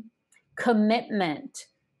same commitment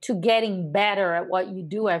to getting better at what you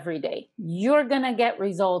do every day, you're going to get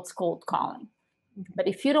results cold calling. But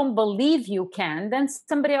if you don't believe you can, then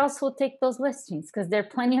somebody else will take those listings because there are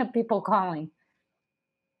plenty of people calling.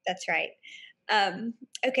 That's right.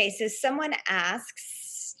 Okay, so someone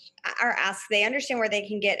they understand where they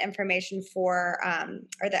can get information for,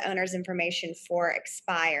 or the owner's information for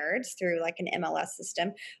expireds through like an MLS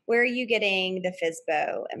system. Where are you getting the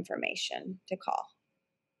FISBO information to call?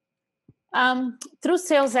 Through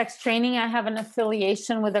Sales X Training, I have an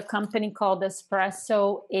affiliation with a company called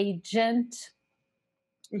Espresso Agent.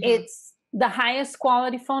 Mm-hmm. It's the highest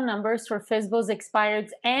quality phone numbers for FISBOs,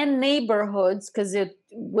 expireds, and neighborhoods. Because if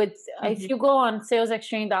you go on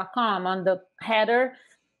salesxtraining.com, on the header,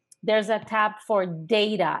 there's a tab for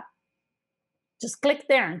data. Just click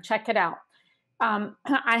there and check it out.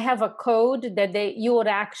 I have a code that you would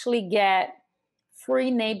actually get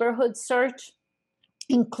free neighborhood search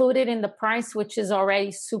included in the price, which is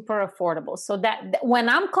already super affordable. So that when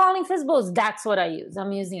I'm calling FISBOs, that's what I use.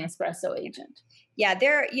 I'm using Espresso Agent. Yeah,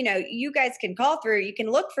 you guys can call through, you can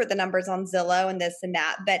look for the numbers on Zillow and this and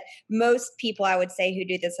that, but most people, I would say, who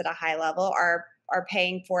do this at a high level are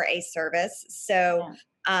paying for a service. So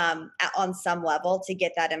on some level to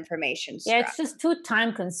get that information Yeah, struck. it's just too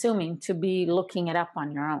time consuming to be looking it up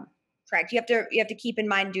on your own. Correct. You have to keep in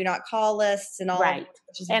mind do not call lists and all of Right. that,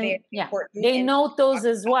 which is And very yeah, important. they And note those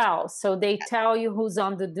as well. So they tell you who's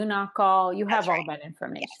on the do not call. You that's have all right. that Yeah.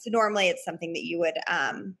 information. So normally it's something that you would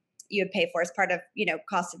pay for as part of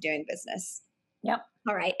cost of doing business. Yep.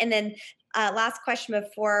 All right. And then last question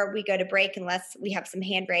before we go to break, unless we have some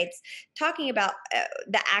hand raised, talking about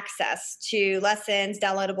the access to lessons,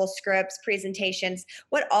 downloadable scripts, presentations.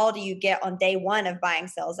 What all do you get on day one of buying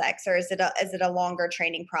SalesX, or is it a longer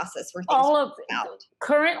training process where things All are of out?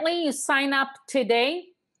 currently you sign up today,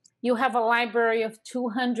 you have a library of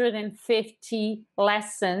 250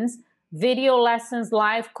 lessons, video lessons,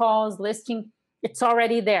 live calls, listing. It's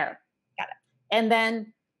already there. Got it. And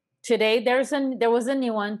then today there was a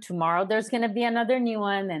new one. Tomorrow there's going to be another new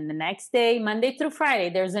one, and the next day, Monday through Friday,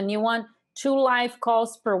 there's a new one. 2 live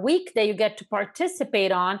calls per week that you get to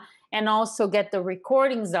participate on and also get the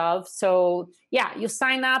recordings of. So yeah, you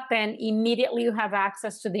sign up and immediately you have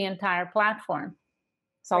access to the entire platform.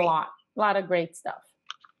 It's a Great. lot of great stuff.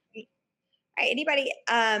 All right. Anybody?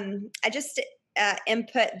 I just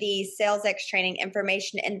input the SalesX training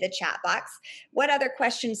information in the chat box. What other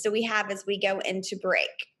questions do we have as we go into break?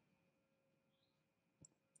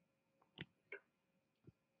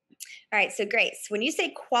 All right, so Grace, when you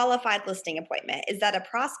say qualified listing appointment, is that a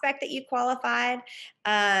prospect that you qualified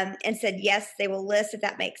and said, yes, they will list if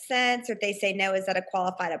that makes sense? Or if they say no, is that a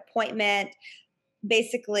qualified appointment?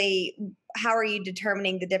 Basically, how are you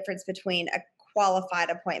determining the difference between a qualified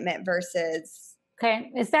appointment versus?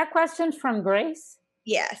 Okay. Is that question from Grace?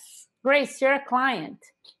 Yes. Grace, you're a client.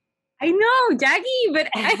 I know, Jackie, but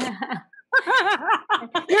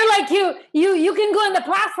You're like you can go on the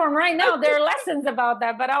platform right now. There are lessons about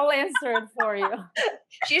that, but I'll answer it for you.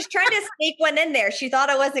 She's trying to sneak one in there. She thought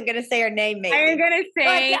I wasn't going to say her name, maybe. I'm gonna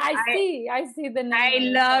say I see the name. I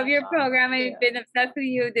love your program. I've been obsessed with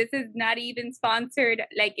you. This is not even sponsored.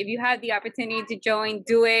 Like, if you have the opportunity to join,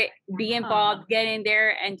 do it. Be involved. Get in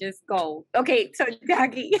there and just go. Okay, so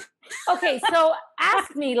Jackie. Okay, so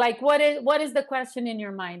ask me, like, what is the question in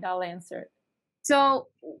your mind? I'll answer it. So,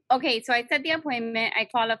 okay, so I set the appointment, I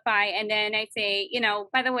qualify, and then I say,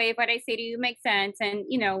 by the way, if what I say to you makes sense, and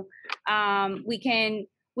we can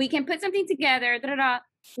put something together.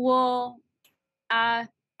 Well,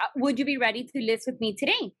 would you be ready to list with me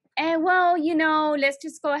today? And well, let's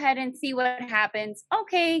just go ahead and see what happens.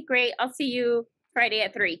 Okay, great. I'll see you Friday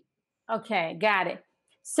at 3. Okay, got it.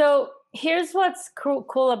 So here's what's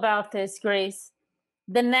cool about this, Grace.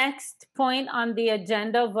 The next point on the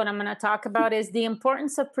agenda of what I'm going to talk about is the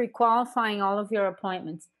importance of pre-qualifying all of your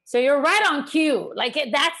appointments. So you're right on cue. Like,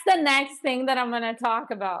 that's the next thing that I'm going to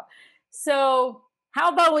talk about. So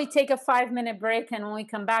how about we take a 5-minute break, and when we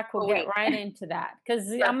come back, we'll get right into that,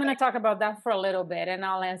 because I'm going to talk about that for a little bit and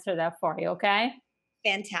I'll answer that for you. Okay.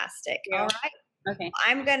 Fantastic. Yeah. All right. Okay.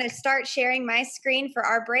 I'm going to start sharing my screen for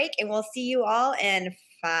our break, and we'll see you all in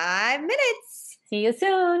 5 minutes. See you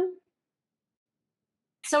soon.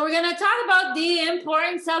 So we're going to talk about the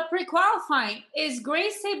importance of pre-qualifying. Is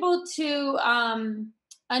Grace able to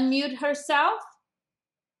unmute herself?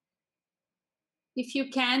 If you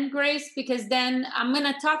can, Grace, because then I'm going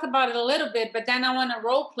to talk about it a little bit, but then I want to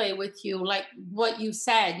role play with you, like what you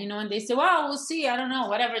said, and they say, well, we'll see. I don't know,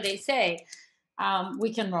 whatever they say,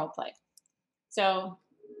 we can role play. So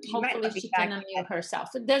hopefully she can unmute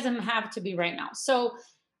herself. It doesn't have to be right now. So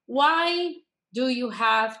why do you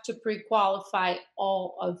have to pre-qualify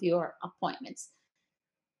all of your appointments?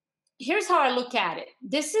 Here's how I look at it.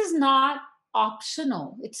 This is not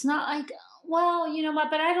optional. It's not like, well, you know what,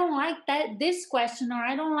 but I don't like this question, or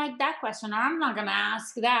I don't like that question, or I'm not going to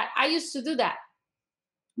ask that. I used to do that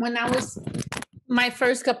when I was my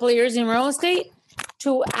first couple of years in real estate,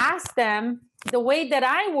 to ask them. The way that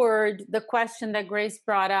I word the question that Grace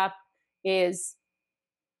brought up is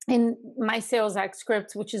in my SalesX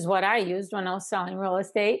scripts, which is what I used when I was selling real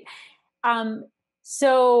estate.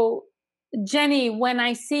 So Jenny, when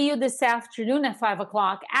I see you this afternoon at 5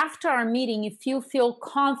 o'clock, after our meeting, if you feel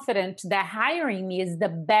confident that hiring me is the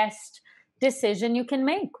best decision you can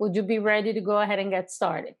make, would you be ready to go ahead and get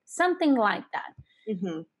started? Something like that.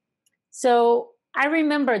 Mm-hmm. So I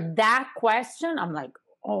remember that question. I'm like,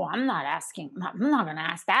 oh, I'm not going to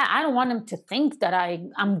ask that. I don't want them to think that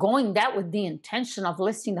I'm going that with the intention of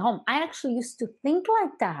listing the home. I actually used to think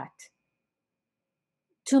like that.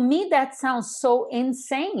 To me, that sounds so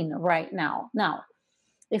insane right now. Now,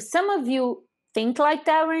 if some of you think like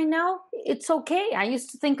that right now, it's okay. I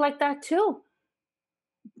used to think like that too.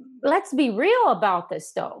 Let's be real about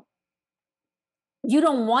this, though. You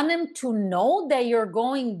don't want them to know that you're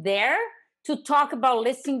going there to talk about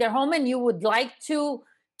listing their home and you would like to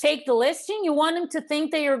take the listing. You want them to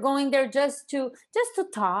think that you're going there just to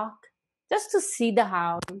talk, just to see the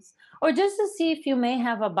house, or just to see if you may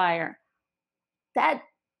have a buyer. That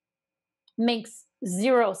makes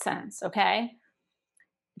zero sense, okay?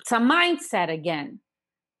 It's a mindset again.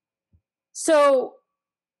 So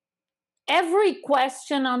every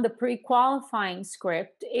question on the pre-qualifying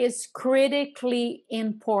script is critically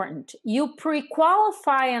important. You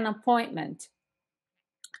pre-qualify an appointment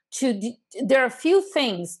there are a few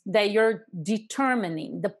things that you're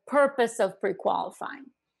determining the purpose of pre-qualifying.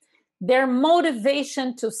 Their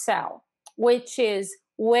motivation to sell, which is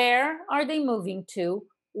where are they moving to,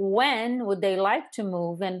 when would they like to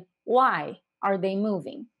move, and why are they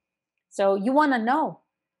moving. So you want to know.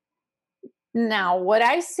 Now, what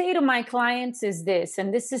I say to my clients is this,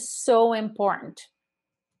 and this is so important.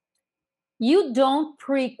 You don't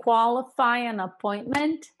pre-qualify an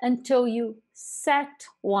appointment until you set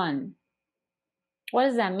one. What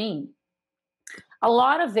does that mean? A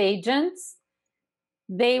lot of agents,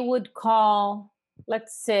 they would call,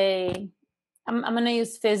 let's say, I'm going to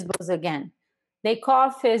use FSBOs again. They call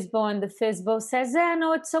FSBO and the FSBO says,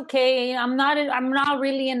 no, it's okay. I'm not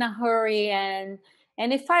really in a hurry. And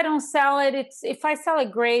if I don't sell it, if I sell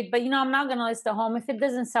it, great. But, I'm not going to list the home. If it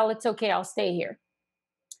doesn't sell, it's okay. I'll stay here.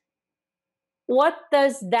 What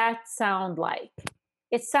does that sound like?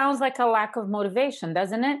 It sounds like a lack of motivation,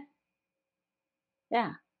 doesn't it?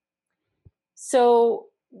 Yeah. So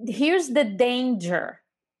here's the danger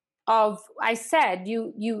of, I said,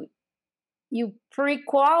 you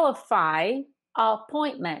pre-qualify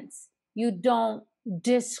appointments. You don't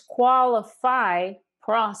disqualify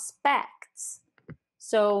prospects.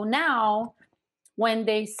 So now when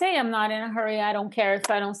they say, I'm not in a hurry, I don't care if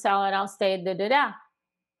I don't sell it, I'll stay,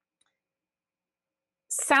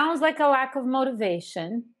 sounds like a lack of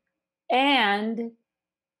motivation. And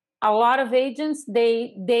a lot of agents,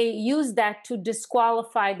 they use that to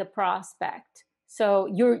disqualify the prospect. So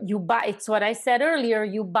you buy, it's what I said earlier,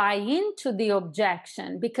 you buy into the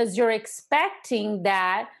objection because you're expecting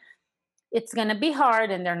that it's going to be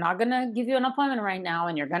hard and they're not going to give you an appointment right now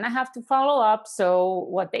and you're going to have to follow up. So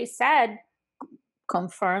what they said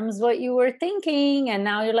confirms what you were thinking. And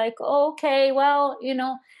now you're like, oh, okay, well,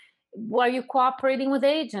 are you cooperating with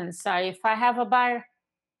agents? If I have a buyer,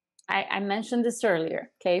 I mentioned this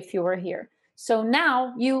earlier, okay, if you were here. So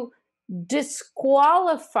now you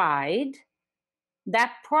disqualified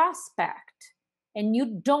that prospect and you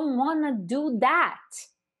don't want to do that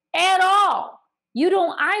at all.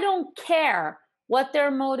 I don't care what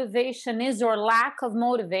their motivation is or lack of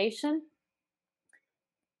motivation.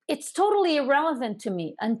 It's totally irrelevant to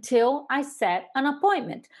me until I set an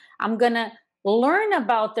appointment. I'm going to learn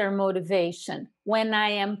about their motivation when I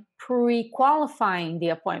am pre-qualifying the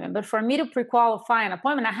appointment. But for me to pre-qualify an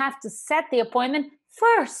appointment, I have to set the appointment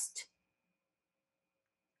first.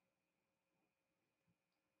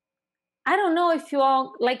 I don't know if you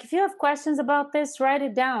all, if you have questions about this, write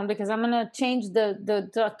it down because I'm going to change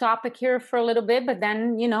the topic here for a little bit, but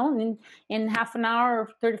then, in half an hour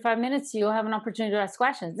or 35 minutes, you'll have an opportunity to ask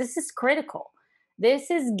questions. This is critical.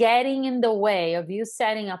 This is getting in the way of you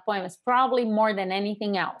setting appointments, probably more than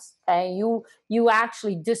anything else. Okay, you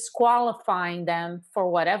actually disqualifying them for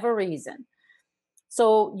whatever reason.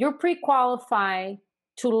 So you're pre-qualified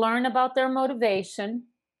to learn about their motivation,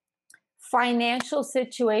 financial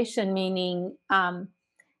situation, meaning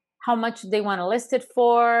how much they want to list it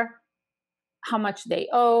for, how much they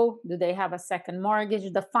owe, do they have a second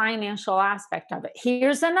mortgage, the financial aspect of it.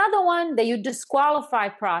 Here's another one that you disqualify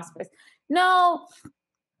prospects. No,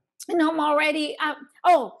 I'm already,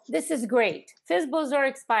 this is great. FSBOs or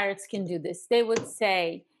expireds can do this. They would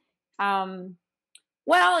say,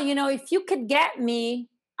 if you could get me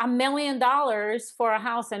 $1 million for a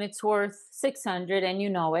house and it's worth 600 and you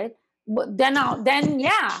know it, then I'll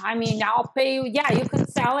pay you. Yeah, you can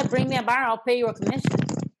sell it, bring me a buyer, I'll pay you a commission.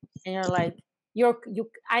 And you're like,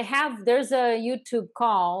 there's a YouTube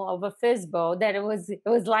call of a FSBO that it was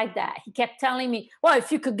like that. He kept telling me, well,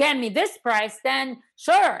 if you could get me this price, then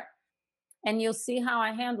sure. And you'll see how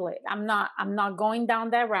I handle it. I'm not going down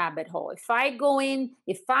that rabbit hole. If I go in,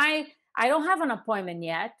 I don't have an appointment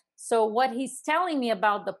yet. So what he's telling me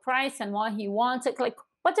about the price and what he wants,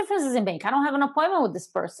 what difference does it make? I don't have an appointment with this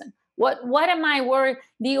person. What am I worried?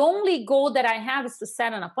 The only goal that I have is to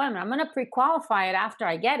set an appointment. I'm going to pre-qualify it after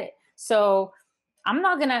I get it. So I'm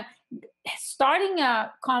not going to, starting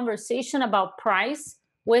a conversation about price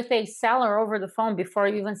with a seller over the phone before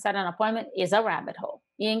you even set an appointment is a rabbit hole.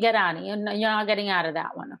 You ain't get out of it. You're not getting out of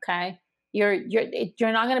that one, okay?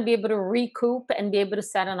 you're not going to be able to recoup and be able to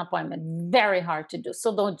set an appointment. Very hard to do.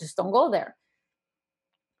 So don't go there.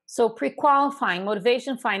 So pre-qualifying,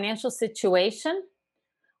 motivation, financial situation.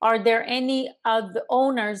 Are there any of the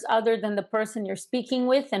owners other than the person you're speaking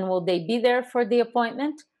with, and will they be there for the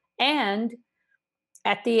appointment? And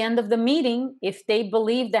at the end of the meeting, if they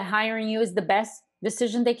believe that hiring you is the best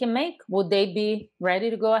decision they can make, would they be ready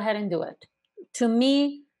to go ahead and do it? To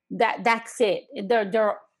me, that's it. There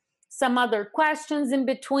are some other questions in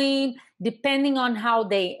between, depending on how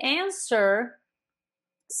they answer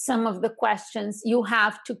some of the questions. You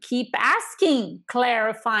have to keep asking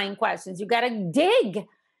clarifying questions. You got to dig.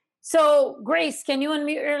 So, Grace, can you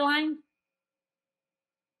unmute your line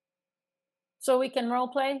so we can role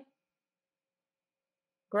play?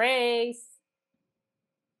 Grace.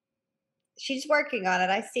 She's working on it.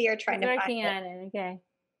 I see her trying to find Working on it. Okay.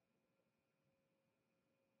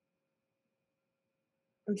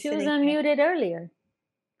 She was unmuted earlier.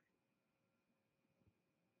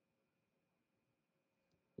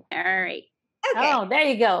 All right. Okay. Oh, there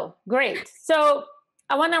you go. Great. So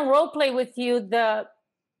I want to role play with you the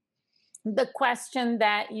question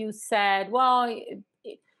that you said, well,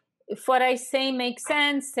 if what I say makes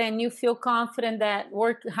sense and you feel confident that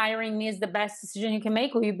hiring me is the best decision you can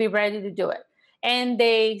make, will you be ready to do it? And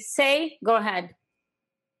they say, go ahead.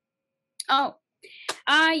 Oh,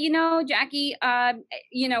 Jackie,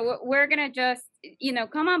 we're going to just,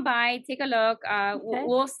 come on by, take a look. Okay.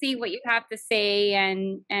 We'll see what you have to say.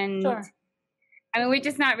 And sure. I mean, we're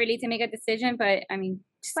just not ready to make a decision, but I mean,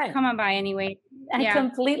 just come on by anyway. I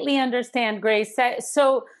completely understand, Grace.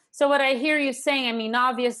 So what I hear you saying, I mean,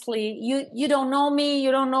 obviously you don't know me,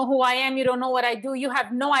 you don't know who I am, you don't know what I do, you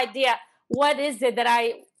have no idea what is it that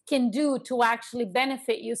I can do to actually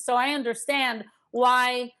benefit you. So I understand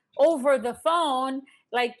why over the phone,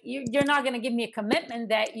 like you're not going to give me a commitment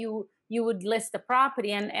that you would list the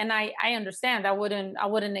property, and I understand. I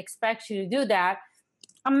wouldn't expect you to do that.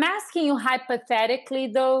 I'm asking you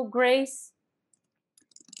hypothetically though, Grace,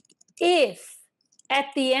 if at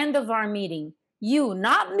the end of our meeting, you,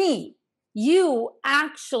 not me, you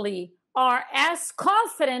actually are as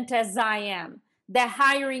confident as I am that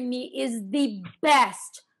hiring me is the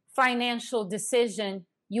best financial decision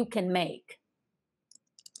you can make,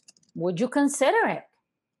 would you consider it?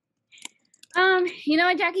 You know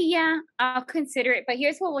what, Jackie? Yeah, I'll consider it. But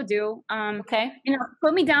here's what we'll do. Okay.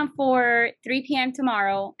 Put me down for 3 p.m.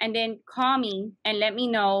 tomorrow, and then call me and let me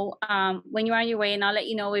know when you're on your way, and I'll let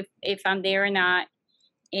you know if I'm there or not.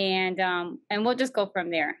 And we'll just go from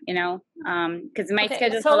there, because my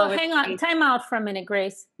schedule's all over. So hang on, time out for a minute,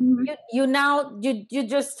 Grace. Mm-hmm. You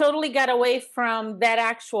just totally got away from that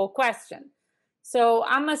actual question. So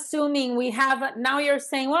I'm assuming now you're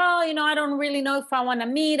saying, well, I don't really know if I want to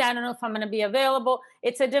meet. I don't know if I'm going to be available.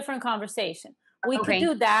 It's a different conversation. We could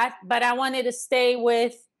do that, but I wanted to stay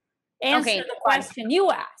with answer the question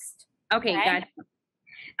you asked. Okay, got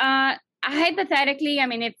it. Hypothetically, I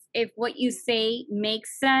mean, if what you say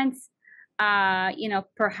makes sense,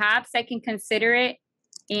 perhaps I can consider it.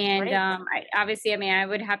 And I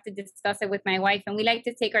would have to discuss it with my wife, and we like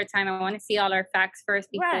to take our time. I want to see all our facts first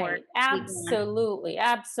before. Right. Absolutely.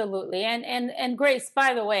 And Grace,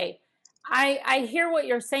 by the way, I hear what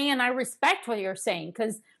you're saying, and I respect what you're saying,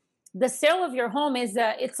 because the sale of your home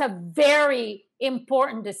it's a very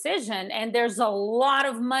important decision, and there's a lot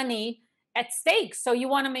of money at stake. So you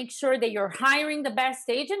want to make sure that you're hiring the best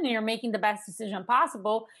agent and you're making the best decision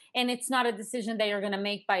possible. And it's not a decision that you're going to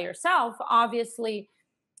make by yourself. Obviously,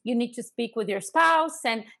 you need to speak with your spouse.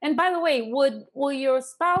 And by the way, will your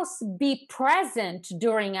spouse be present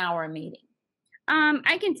during our meeting?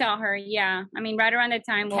 I can tell her. Yeah. I mean, right around the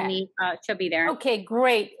time we'll meet, she'll be there. Okay,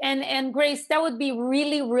 great. And Grace, that would be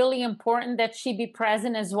really, really important that she be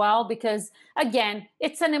present as well, because again,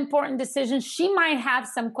 it's an important decision. She might have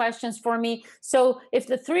some questions for me. So if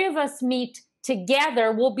the three of us meet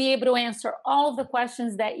together, we'll be able to answer all of the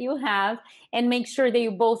questions that you have and make sure that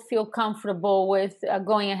you both feel comfortable with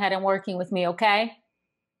going ahead and working with me. Okay.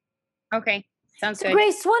 Okay. Sounds good.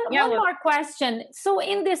 Grace, one more question. So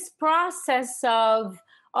in this process of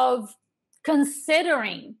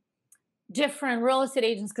considering different real estate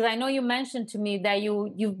agents, because I know you mentioned to me that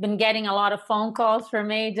you've been getting a lot of phone calls from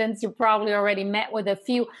agents. You probably already met with a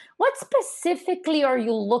few. What specifically are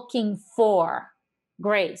you looking for,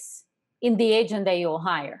 Grace, in the agent that you'll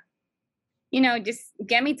hire? Just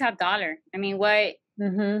get me top dollar. I mean, what?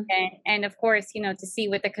 Mm-hmm. And of course, to see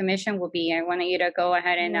what the commission will be. I wanted you to go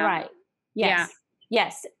ahead and right. Yes. Yeah.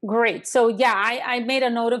 Yes. Great. So I made a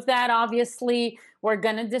note of that. Obviously, We're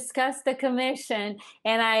going to discuss the commission.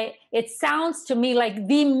 And it sounds to me like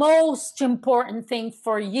the most important thing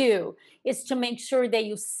for you is to make sure that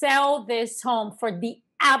you sell this home for the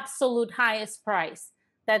absolute highest price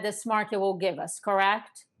that this market will give us,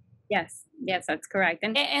 correct? Yes, that's correct.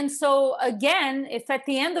 And so again, if at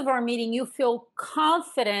the end of our meeting you feel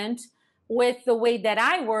confident with the way that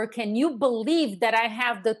I work and you believe that I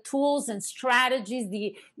have the tools and strategies,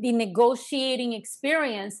 the negotiating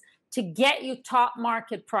experience to get you top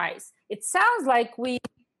market price, it sounds like we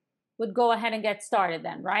would go ahead and get started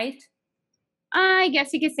then, right? I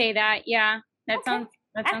guess you could say that. Yeah, that Okay. sounds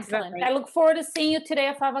Excellent. great. I look forward to seeing you today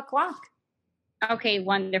at 5:00. Okay,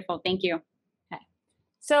 wonderful. Thank you. Okay.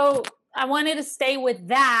 So I wanted to stay with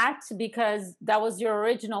that because that was your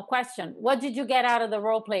original question. What did you get out of the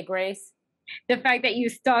role play, Grace? The fact that you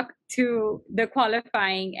stuck to the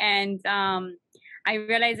qualifying, and I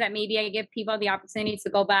realized that maybe I give people the opportunity to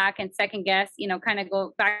go back and second guess, kind of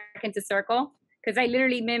go back into circle, because I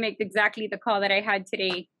literally mimicked exactly the call that I had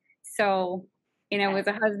today. So, with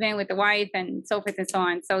the husband, with the wife, and so forth and so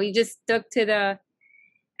on. So you just stuck to the,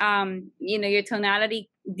 your tonality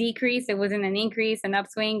decrease. It wasn't an increase, an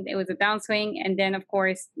upswing. It was a downswing. And then, of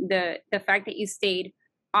course, the fact that you stayed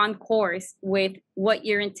on course with what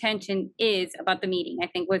your intention is about the meeting, I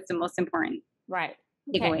think was the most important. Right.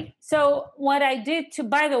 Takeaway. Okay. So what I did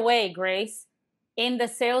by the way, Grace, in the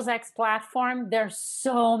SalesX platform, there's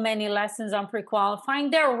so many lessons on pre-qualifying.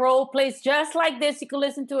 There are role plays just like this. You can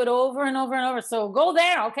listen to it over and over and over. So go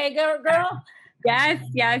there. Okay, girl?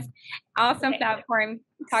 Yes. Awesome platform.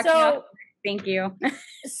 Thank you.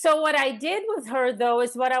 So what I did with her, though,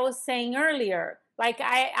 is what I was saying earlier. Like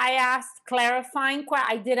I asked clarifying,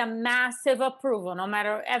 I did a massive approval. No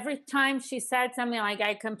matter, every time she said something, like,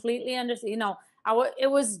 I completely understand,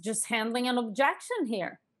 it was just handling an objection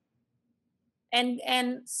here.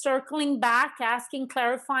 And circling back, asking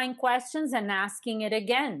clarifying questions and asking it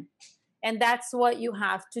again. And that's what you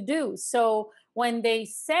have to do. So when they're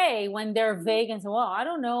vague and say, well, I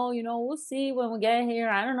don't know, we'll see when we get here.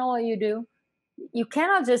 I don't know what you do. You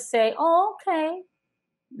cannot just say, oh, okay.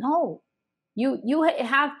 No. You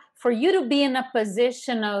have, for you to be in a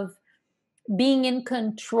position of being in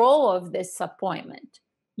control of this appointment,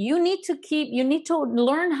 you need to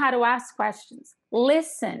learn how to ask questions,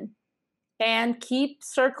 listen, and keep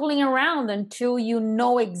circling around until you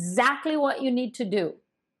know exactly what you need to do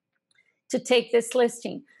to take this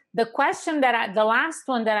listing. The last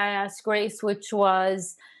one that I asked Grace, which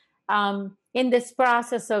was, in this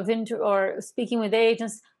process of speaking with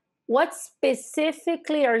agents, what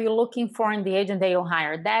specifically are you looking for in the agent that you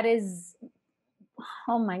hire? That is,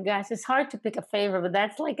 oh my gosh, it's hard to pick a favorite, but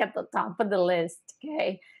that's like at the top of the list,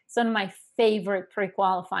 okay? It's one of my favorite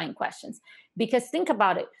pre-qualifying questions, because think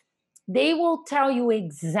about it. They will tell you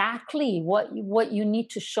exactly what you need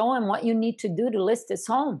to show and what you need to do to list this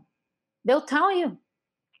home. They'll tell you.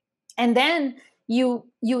 And then you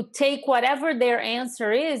take whatever their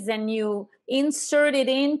answer is and you insert it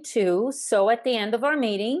into, so at the end of our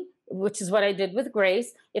meeting, which is what I did with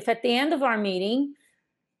Grace, if at the end of our meeting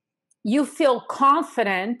you feel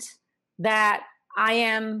confident that I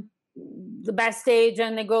am the best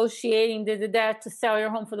agent negotiating to sell your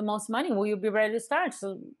home for the most money, will you be ready to start?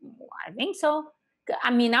 So I think so. I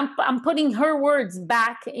mean, I'm putting her words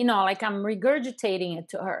back, like I'm regurgitating it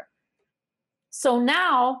to her. So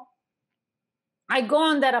now I go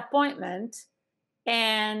on that appointment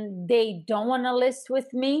and they don't want to list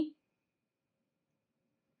with me.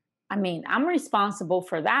 I mean, I'm responsible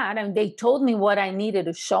for that. And they told me what I needed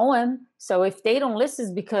to show them. So if they don't list,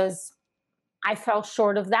 it's because I fell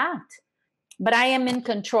short of that. But I am in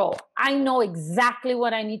control. I know exactly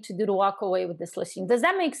what I need to do to walk away with this listing. Does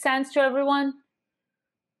that make sense to everyone?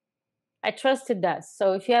 I trust it does.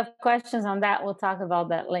 So if you have questions on that, we'll talk about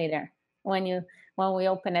that later when we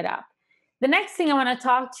open it up. The next thing I want to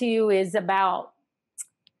talk to you is about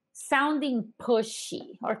sounding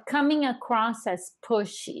pushy or coming across as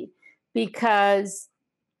pushy, because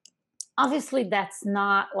obviously that's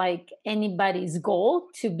not like anybody's goal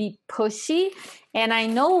to be pushy. And I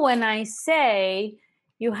know when I say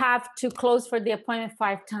you have to close for the appointment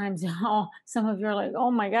 5 times, some of you are like,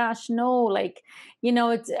 oh my gosh, no, like,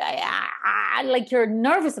 it's like you're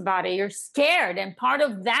nervous about it, you're scared. And part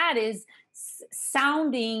of that is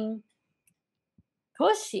sounding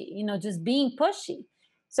pushy, just being pushy.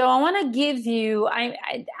 So I want to give you,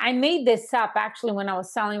 I made this up actually when I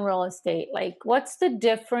was selling real estate. Like, what's the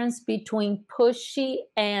difference between pushy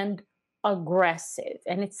and aggressive?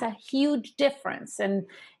 And it's a huge difference. And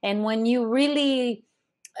when you really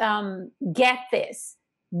get this,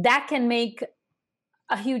 that can make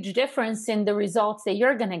a huge difference in the results that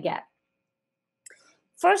you're going to get.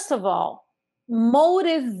 First of all,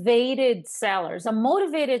 motivated sellers. A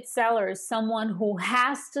motivated seller is someone who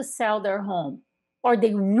has to sell their home or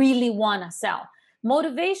they really want to sell.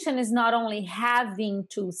 Motivation is not only having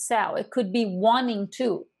to sell, it could be wanting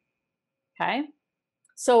to. Okay?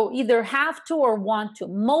 So either have to or want to.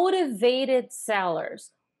 Motivated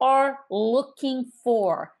sellers are looking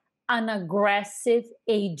for an aggressive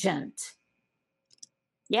agent.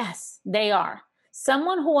 Yes, they are.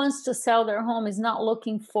 Someone who wants to sell their home is not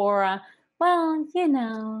looking for a, well, you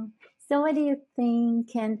know, so what do you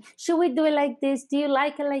think? And should we do it like this? Do you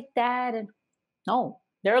like it like that? And no,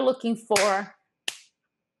 they're looking for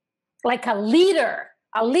like a leader,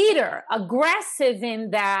 aggressive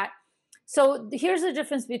in that. So here's the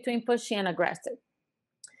difference between pushy and aggressive.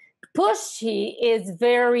 Pushy is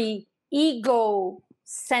very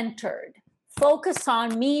ego-centered, focus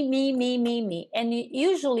on me. And it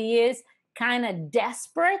usually is kind of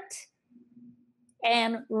desperate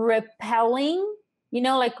and repelling. You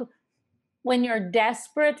know, like when you're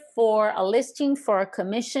desperate for a listing, for a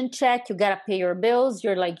commission check, you got to pay your bills.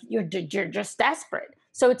 You're just desperate.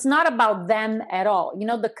 So it's not about them at all. You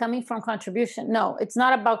know, the coming from contribution. No, it's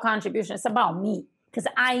not about contribution. It's about me because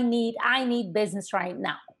I need business right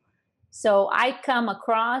now. So I come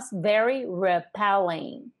across very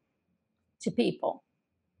repelling to people.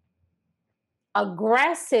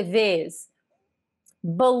 Aggressive is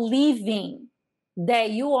believing that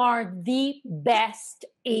you are the best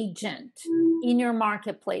agent in your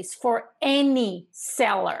marketplace for any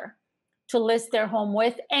seller to list their home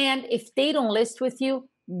with. And if they don't list with you,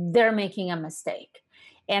 they're making a mistake.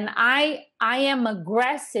 And I am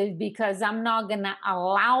aggressive because I'm not going to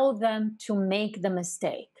allow them to make the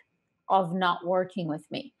mistake of not working with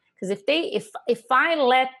me. Because if I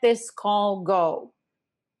let this call go,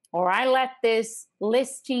 or I let this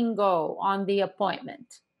listing go on the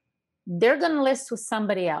appointment, they're going to list with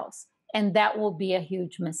somebody else. And that will be a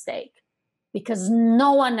huge mistake because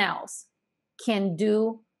no one else can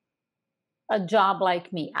do a job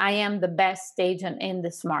like me. I am the best agent in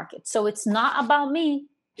this market. So it's not about me,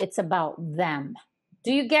 it's about them.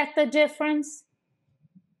 Do you get the difference?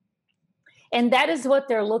 And that is what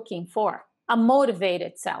they're looking for, a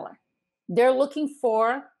motivated seller. They're looking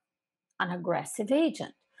for an aggressive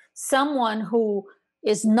agent, someone who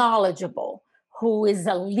is knowledgeable, who is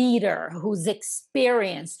a leader, who's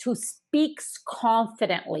experienced, who speaks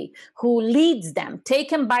confidently, who leads them. Take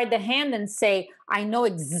them by the hand and say, I know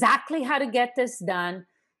exactly how to get this done.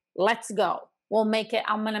 Let's go. We'll make it.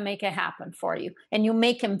 I'm going to make it happen for you. And you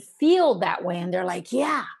make them feel that way. And they're like,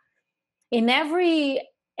 yeah. In every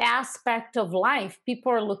aspect of life,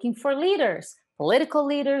 people are looking for leaders, political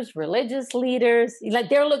leaders, religious leaders. Like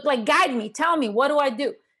they're like, guide me, tell me, what do I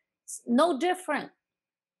do? It's no different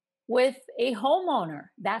with a homeowner.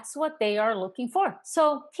 That's what they are looking for.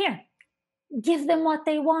 So here, give them what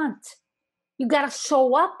they want. You got to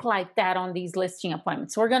show up like that on these listing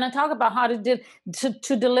appointments. We're going to talk about how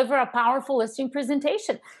to deliver a powerful listing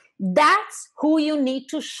presentation. That's who you need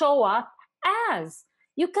to show up as.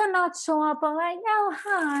 You cannot show up like, oh,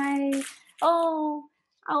 hi. Oh,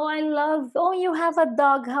 I love, oh, you have a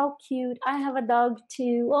dog. How cute. I have a dog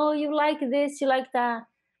too. Oh, you like this, you like that.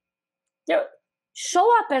 Show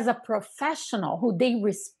up as a professional who they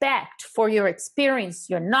respect for your experience.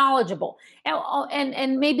 You're knowledgeable.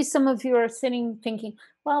 And maybe some of you are sitting thinking,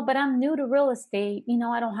 well, but I'm new to real estate. You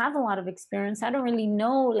know, I don't have a lot of experience. I don't really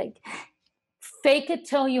know. Like, fake it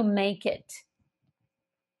till you make it.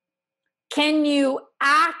 Can you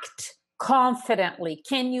act confidently?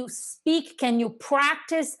 Can you speak? Can you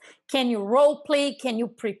practice? Can you role play? Can you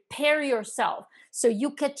prepare yourself so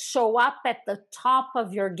you could show up at the top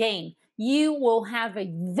of your game? You will have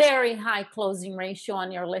a very high closing ratio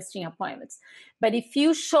on your listing appointments. But if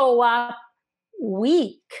you show up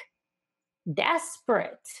weak,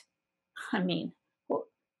 desperate, I mean,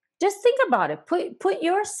 just think about it. Put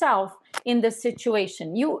yourself in the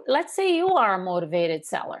situation. Let's say you are a motivated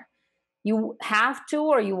seller. You have to,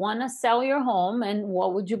 or you want to sell your home, and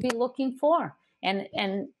what would you be looking for? And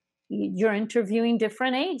you're interviewing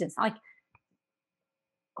different agents. Like,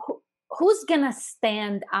 who's going to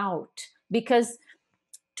stand out? Because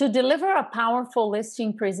to deliver a powerful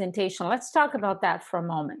listing presentation, let's talk about that for a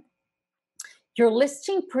moment. Your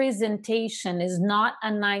listing presentation is not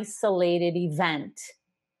an isolated event.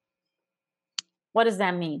 What does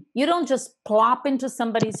that mean? You don't just plop into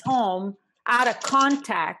somebody's home out of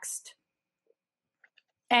context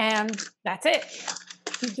and that's it.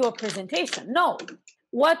 You do a presentation. No.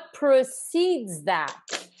 What precedes that?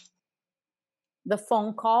 The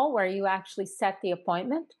phone call where you actually set the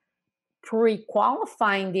appointment.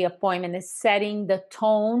 Pre-qualifying the appointment is setting the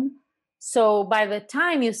tone So by the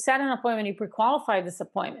time you set an appointment, you pre-qualify this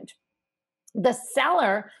appointment, the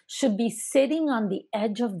seller should be sitting on the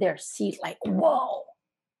edge of their seat like, whoa,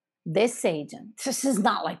 this agent, this is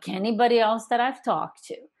not like anybody else that I've talked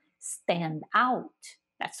to. Stand out.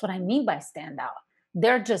 That's what I mean by stand out.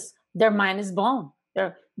 Their mind is blown.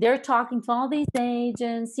 They're talking to all these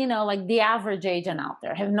agents, like the average agent out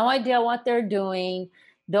there, have no idea what they're doing,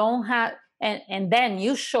 don't have, and then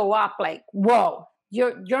you show up like, whoa,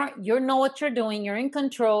 you know what you're doing, you're in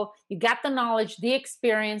control, you got the knowledge, the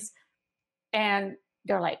experience, and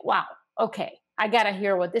they're like, wow, okay, I gotta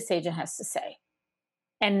hear what this agent has to say.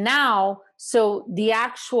 And now, so the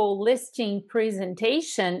actual listing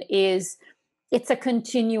presentation it's a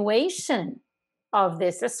continuation of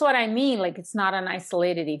this. That's what I mean. Like, it's not an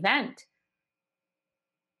isolated event.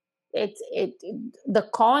 The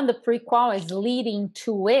call and the pre-qual is leading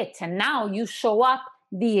to it. And now you show up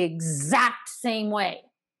the exact same way.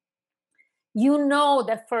 You know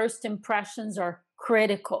that first impressions are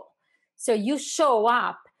critical. So you show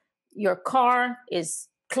up, your car is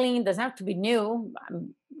clean, doesn't have to be new.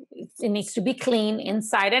 It needs to be clean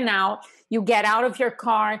inside and out. You get out of your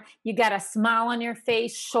car, you got a smile on your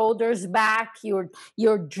face, shoulders back,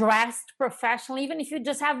 you're dressed professionally, even if you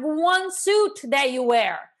just have one suit that you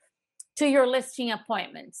wear to your listing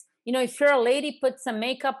appointments. If you're a lady, put some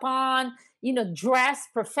makeup on, dress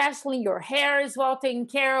professionally, your hair is well taken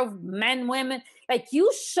care of, men, women. Like,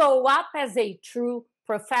 you show up as a true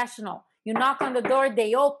professional. You knock on the door,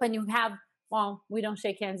 they open, well, we don't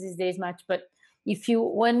shake hands these days much, but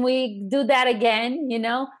when we do that again,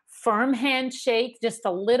 firm handshake, just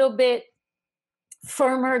a little bit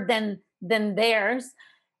firmer than theirs.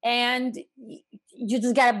 And you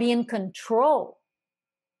just got to be in control.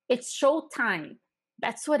 It's showtime.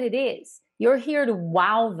 That's what it is. You're here to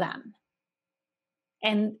wow them.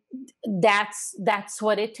 And that's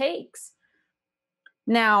what it takes.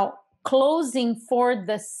 Now, closing for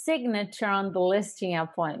the signature on the listing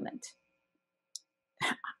appointment.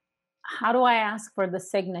 How do I ask for the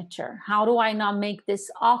signature? How do I not make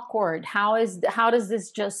this awkward? How does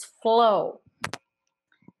this just flow?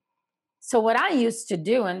 So what I used to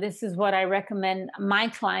do, and this is what I recommend my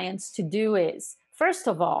clients to do, is, first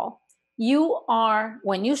of all,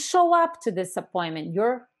 when you show up to this appointment,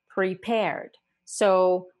 you're prepared.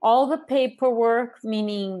 So all the paperwork,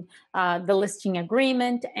 meaning the listing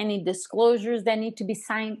agreement, any disclosures that need to be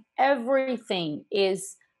signed, everything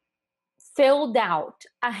is filled out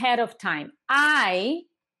ahead of time. I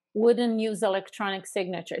wouldn't use electronic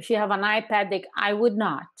signature. If you have an iPad, I would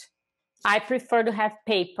not. I prefer to have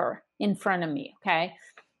paper in front of me, okay?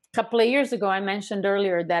 A couple of years ago, I mentioned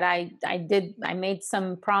earlier that I made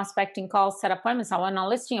some prospecting calls, set appointments. I went on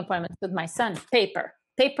listing appointments with my son. Paper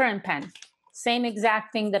and pen. Same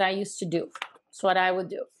exact thing that I used to do. That's what I would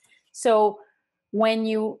do. So when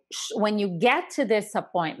you get to this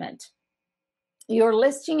appointment, your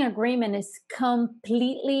listing agreement is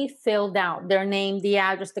completely filled out. Their name, the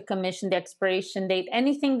address, the commission, the expiration date,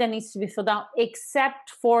 anything that needs to be filled out except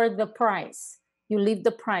for the price. You leave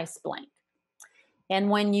the price blank. And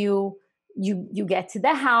when you get to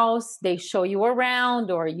the house, they show you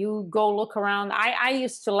around, or you go look around. I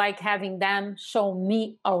used to like having them show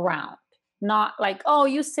me around. Not like, oh,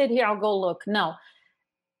 you sit here, I'll go look. No.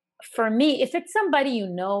 For me, if it's somebody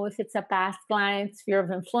if it's a past client, sphere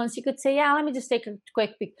of influence, you could say, yeah, let me just take a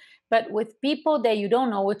quick peek. But with people that you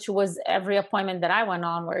don't know, which was every appointment that I went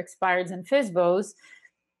on were expireds and FSBOs,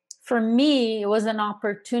 for me, it was an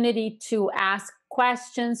opportunity to ask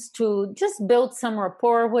questions, to just build some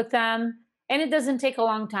rapport with them. And it doesn't take a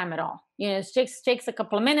long time at all. It takes a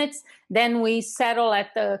couple of minutes. Then we settle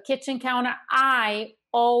at the kitchen counter. I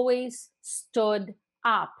always stood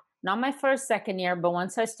up. Not my first, second year, but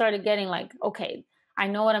once I started getting like, okay, I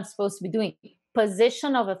know what I'm supposed to be doing.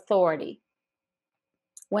 Position of authority.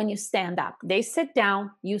 When you stand up, they sit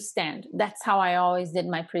down, you stand. That's how I always did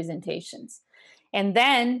my presentations. And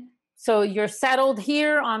then, so you're settled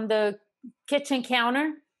here on the kitchen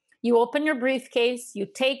counter. You open your briefcase, you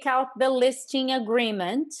take out the listing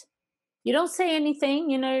agreement. You don't say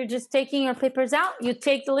anything, you're just taking your papers out. You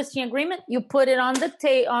take the listing agreement, you put it on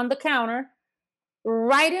the counter,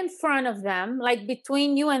 right in front of them, like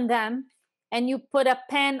between you and them, and you put a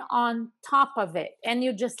pen on top of it, and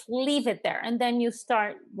you just leave it there, and then you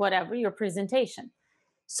start your presentation.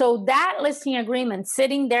 So that listing agreement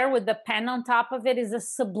sitting there with the pen on top of it is a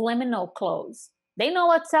subliminal close. They know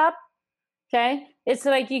what's up, okay? It's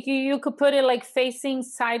like you could put it like facing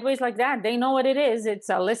sideways like that. They know what it is. It's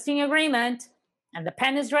a listing agreement, and the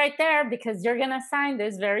pen is right there because you're going to sign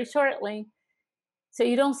this very shortly. So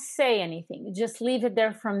you don't say anything. You just leave it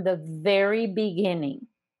there from the very beginning.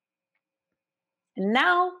 And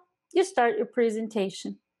now you start your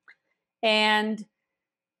presentation. And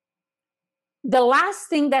the last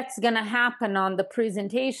thing that's going to happen on the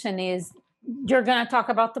presentation is you're going to talk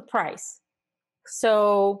about the price.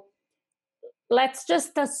 So let's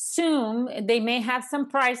just assume they may have some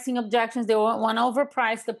pricing objections. They want to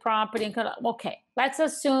overprice the property. Okay, let's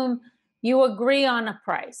assume you agree on a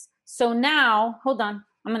price. So now, hold on,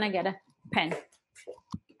 I'm going to get a pen.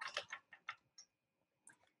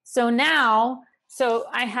 So now,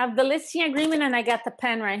 I have the listing agreement and I got the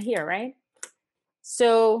pen right here, right?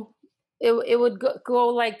 So it would go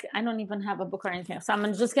like, I don't even have a book or anything. So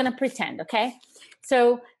I'm just going to pretend, okay?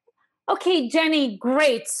 So, okay, Jenny,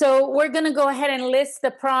 great. So we're going to go ahead and list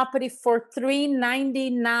the property for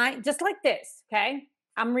 $399, just like this, okay?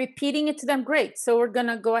 I'm repeating it to them. Great. So we're going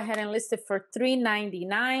to go ahead and list it for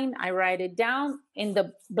 $399. I write it down in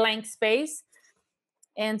the blank space.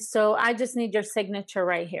 And so I just need your signature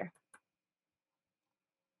right here.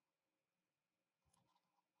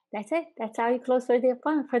 That's it. That's how you close for the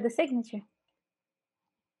appointment, for the signature.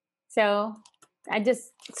 So I'm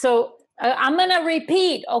going to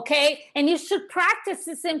repeat, okay? And you should practice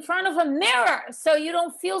this in front of a mirror so you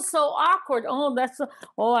don't feel so awkward. I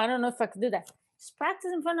don't know if I could do that. Just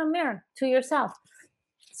practice in front of a mirror to yourself.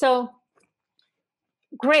 So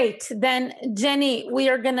great. Then Jenny, we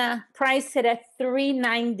are going to price it at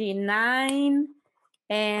 $399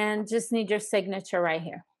 and just need your signature right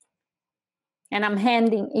here. And I'm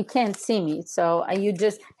handing, you can't see me, so you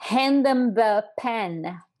just hand them the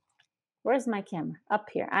pen. Where's my camera? Up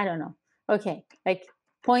here, I don't know. Okay, like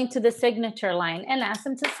point to the signature line and ask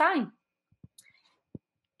them to sign.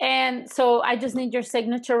 And so I just need your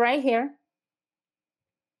signature right here.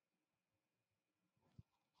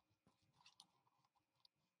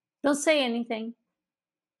 Don't say anything.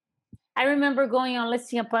 I remember going on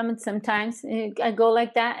listing appointments sometimes. I go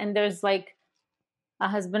like that and there's like a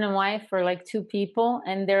husband and wife or like two people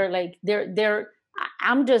and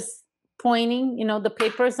I'm just pointing, the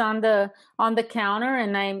papers on the counter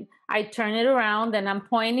and I turn it around and I'm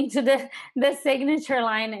pointing to the signature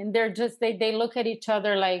line and they're just, they look at each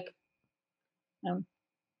other like,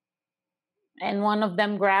 and one of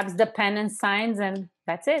them grabs the pen and signs and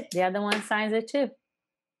that's it. The other one signs it too.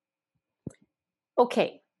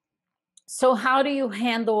 Okay. So how do you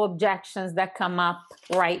handle objections that come up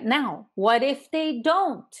right now? What if they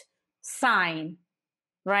don't sign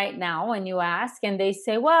right now when you ask and they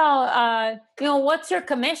say, well, what's your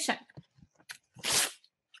commission?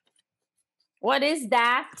 What is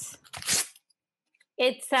that?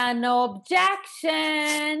 It's a no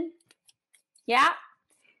objection. Yeah.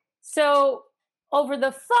 So over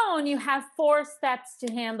the phone, you have 4 steps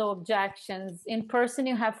to handle objections. In person,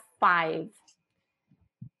 you have 5.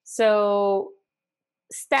 So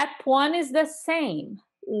step 1 is the same.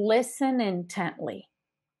 Listen intently.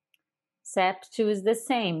 Step 2 is the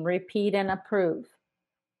same. Repeat and approve.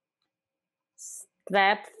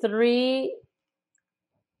 Step 3.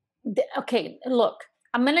 Okay, look,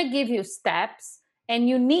 I'm going to give you steps and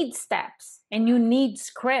you need steps and you need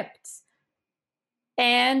scripts.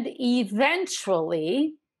 And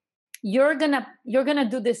eventually you're going to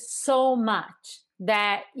do this so much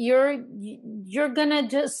that you're gonna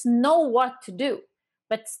just know what to do.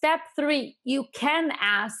 But step 3, you can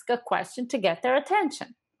ask a question to get their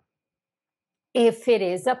attention. If it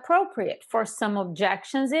is appropriate. For some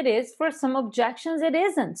objections it is, for some objections it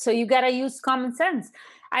isn't. So you gotta use common sense.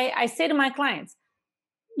 I say to my clients,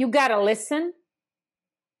 you gotta listen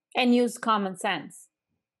and use common sense.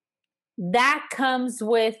 That comes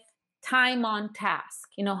with time on task.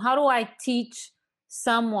 How do I teach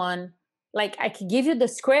someone? Like I could give you the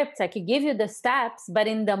scripts, I could give you the steps, but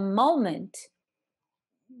in the moment,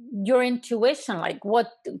 your intuition,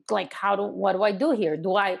 what do I do here?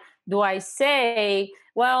 Do I say,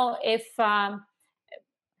 well, if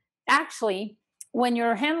actually, when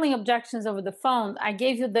you're handling objections over the phone, I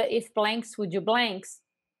gave you the if blanks, would you blanks.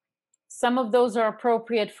 Some of those are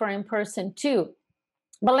appropriate for in person too.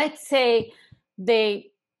 But let's say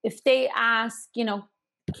if they ask,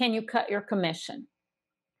 can you cut your commission?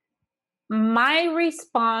 My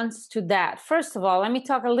response to that, first of all, let me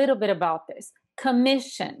talk a little bit about this.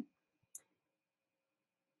 Commission.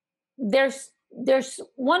 There's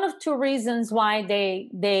 1 of 2 reasons why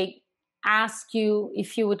they ask you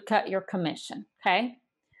if you would cut your commission, okay?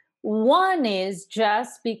 1 is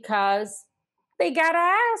just because they gotta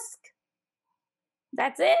ask.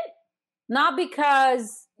 That's it. Not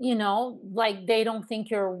because, they don't think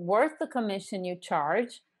you're worth the commission you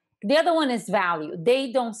charge. The other one is value.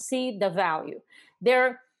 They don't see the value.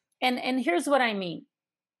 And here's what I mean.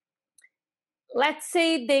 let's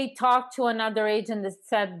say they talked to another agent that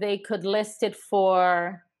said they could list it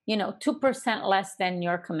for, 2% less than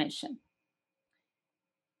your commission.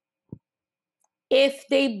 If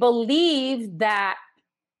they believe that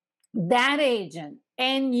that agent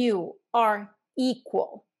and you are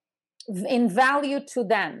equal in value to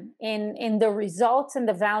them, in the results and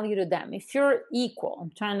the value to them, if you're equal,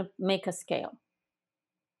 I'm trying to make a scale,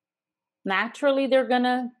 naturally they're going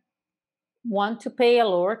to want to pay a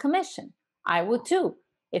lower commission. I would too.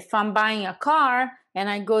 If I'm buying a car and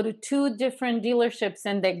I go to 2 different dealerships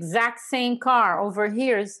and the exact same car over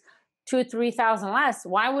here is 2,000-3,000 less,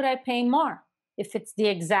 why would I pay more if it's the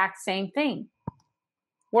exact same thing?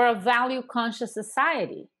 We're a value conscious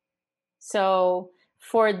society. So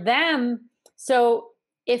for them, so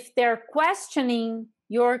if they're questioning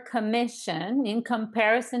your commission in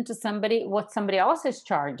comparison to what somebody else is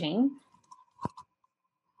charging,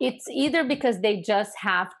 it's either because they just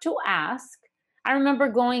have to ask. I remember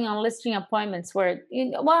going on listing appointments where,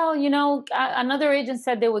 another agent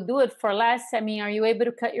said they would do it for less. I mean, are you able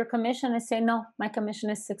to cut your commission? I say, no, my commission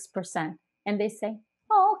is 6%. And they say,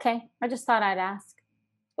 oh, okay. I just thought I'd ask.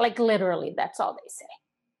 Like literally, that's all they say.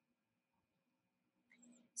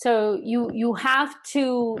 So you have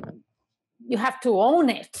to own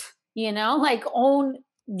it, like own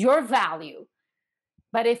your value.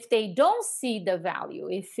 But if they don't see the value,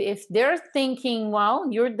 if they're thinking,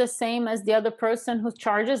 well, you're the same as the other person who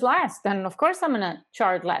charges less, then of course I'm going to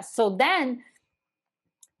charge less. So then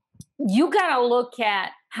you got to look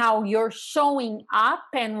at how you're showing up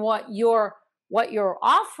and what you're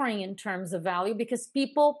offering in terms of value, because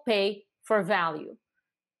people pay for value.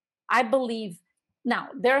 I believe. Now,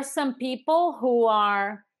 there are some people who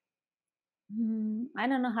are, I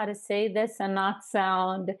don't know how to say this and not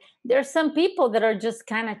sound, there's some people that are just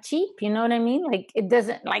kind of cheap, you know what I mean? Like it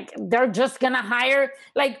doesn't, like they're just going to hire,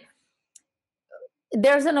 like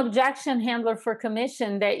there's an objection handler for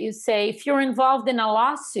commission that you say, if you're involved in a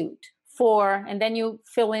lawsuit and then you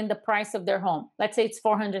fill in the price of their home, let's say it's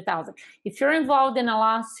 $400,000. If you're involved in a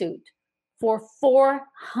lawsuit for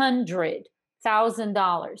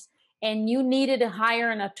 $400,000 and you needed to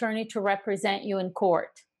hire an attorney to represent you in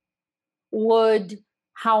court, would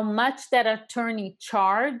how much that attorney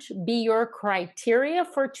charge be your criteria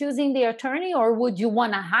for choosing the attorney, or would you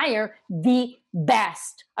want to hire the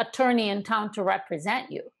best attorney in town to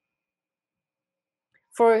represent you?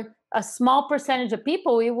 For a small percentage of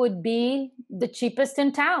people, it would be the cheapest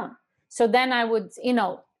in town. So then I would,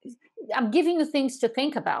 I'm giving you things to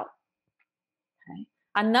think about. Okay.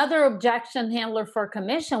 Another objection handler for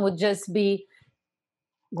commission would just be,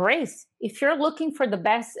 Grace, if you're looking for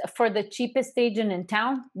the cheapest agent in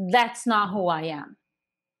town, that's not who I am.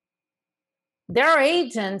 There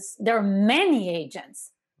are many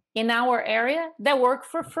agents in our area that work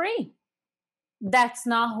for free. That's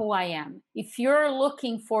not who I am. If you're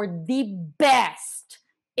looking for the best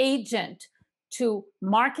agent to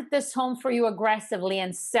market this home for you aggressively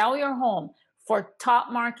and sell your home for top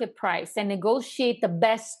market price and negotiate the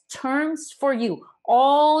best terms for you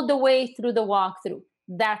all the way through the walkthrough,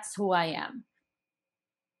 that's who I am.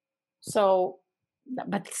 So,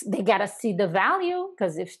 but they got to see the value,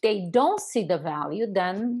 because if they don't see the value,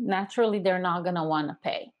 then naturally they're not going to want to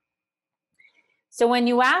pay. So when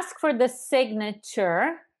you ask for the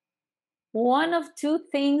signature, one of 2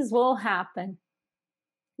 things will happen.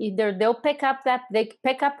 Either they'll pick up that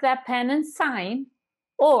pen and sign,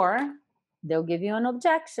 or they'll give you an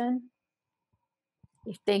objection.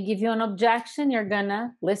 If they give you an objection, you're going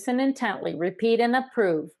to listen intently, repeat and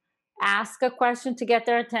approve, ask a question to get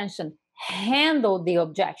their attention, handle the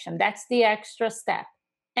objection. That's the extra step,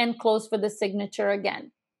 and close for the signature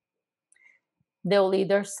again. They'll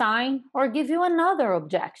either sign or give you another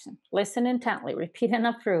objection. Listen intently, repeat and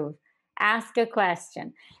approve, ask a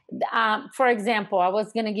question. For example, I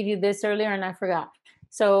was going to give you this earlier and I forgot.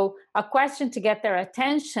 So a question to get their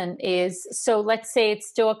attention is, so let's say it's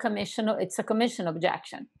still a commission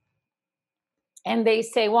objection. And they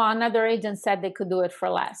say, well, another agent said they could do it for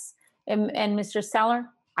less. And Mr. Seller,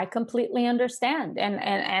 I completely understand. And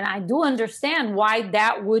I do understand why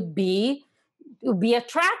that would be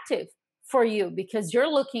attractive for you, because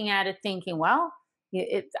you're looking at it thinking, well,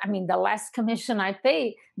 the less commission I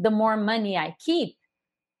pay, the more money I keep.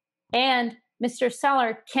 And Mr.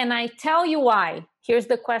 Seller, can I tell you why? Here's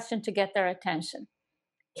the question to get their attention.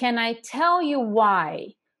 Can I tell you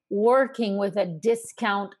why working with a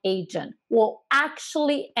discount agent will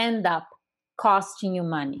actually end up costing you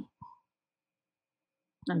money?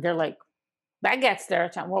 And they're like, that gets their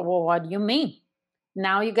attention. Well, what do you mean?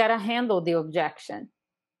 Now you got to handle the objection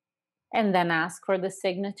and then ask for the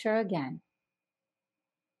signature again.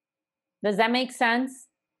 Does that make sense?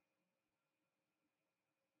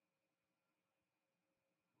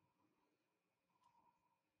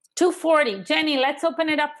 $240. Jenny, let's open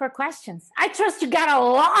it up for questions. I trust you got a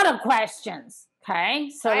lot of questions.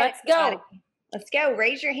 Okay, so let's go. Let's go.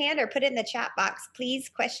 Raise your hand or put it in the chat box, please.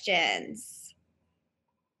 Questions.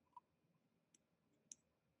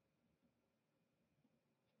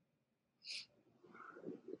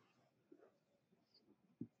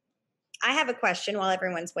 I have a question while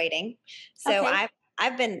everyone's waiting. So Okay.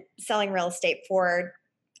 I've been selling real estate for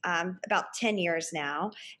about 10 years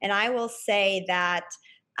now. And I will say that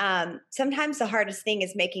sometimes the hardest thing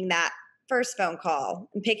is making that first phone call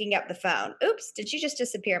and picking up the phone. Oops, did you just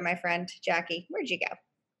disappear, my friend Jackie? Where'd you go?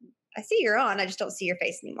 I see you're on. I just don't see your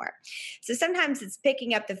face anymore. So sometimes it's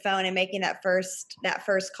picking up the phone and making that first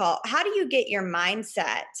call. How do you get your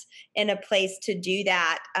mindset in a place to do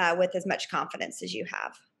that with as much confidence as you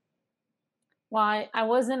have? Well, I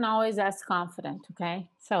wasn't always as confident. Okay,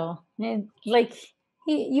 so like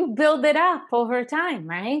you build it up over time,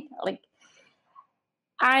 right? Like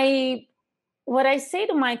what I say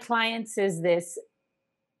to my clients is this: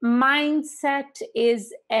 mindset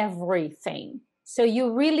is everything. So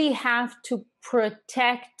you really have to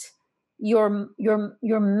protect your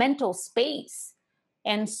mental space.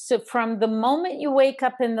 And so from the moment you wake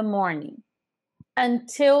up in the morning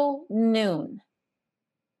until noon,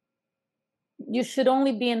 you should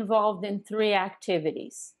only be involved in 3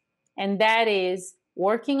 activities. And that is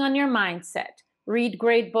working on your mindset. Read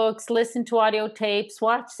great books, listen to audio tapes,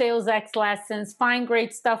 watch Sales X lessons, find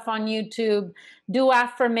great stuff on YouTube, do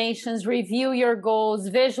affirmations, review your goals,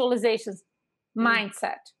 visualizations,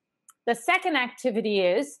 mindset. The second activity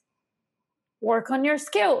is work on your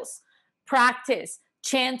skills, practice,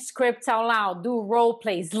 chant scripts out loud, do role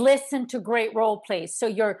plays, listen to great role plays. So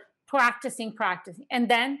you're practicing. And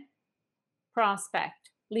then prospect,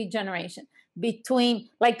 lead generation. Between,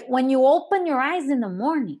 like, when you open your eyes in the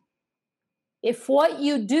morning, if what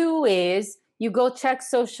you do is you go check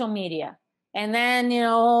social media and then,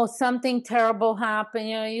 something terrible happened,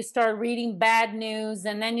 you start reading bad news,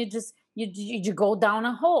 and then you go down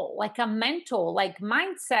a hole, like a mental, like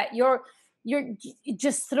mindset, it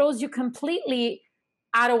just throws you completely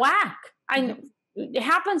out of whack. It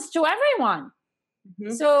happens to everyone.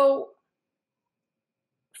 So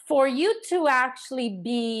for you to actually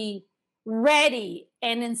be ready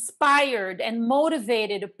and inspired and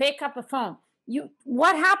motivated to pick up a phone,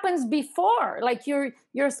 what happens before? Like you're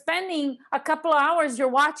spending a couple of hours, you're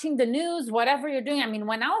watching the news, whatever you're doing. I mean,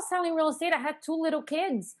 when I was selling real estate, I had 2 little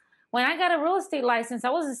kids. When I got a real estate license, I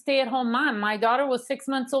was a stay-at-home mom. My daughter was 6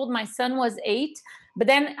 months old, my son was 8. But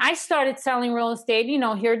then I started selling real estate.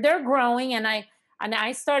 Here they're growing, and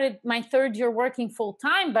I started my 3rd year working full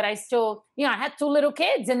time, but I still, I had 2 little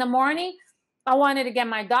kids. In the morning, I wanted to get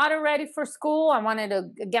my daughter ready for school. I wanted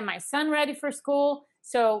to get my son ready for school.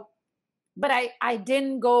 So, but I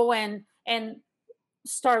didn't go and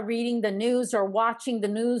start reading the news or watching the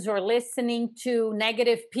news or listening to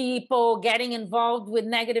negative people, getting involved with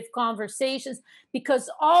negative conversations, because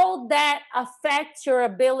all that affects your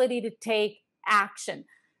ability to take action.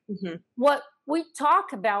 What we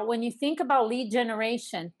talk about when you think about lead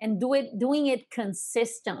generation and doing it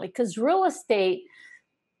consistently, because real estate,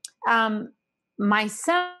 my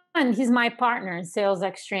son, he's my partner in Sales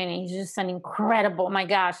X training. He's just an incredible, my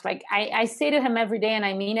gosh, like I say to him every day, and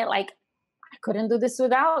I mean it, like, I couldn't do this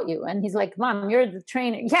without you. And he's like, Mom, you're the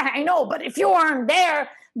trainer. Yeah, I know, but if you aren't there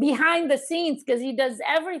behind the scenes, because he does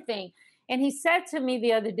everything. And he said to me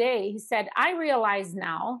the other day, he said, I realize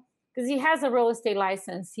now, because he has a real estate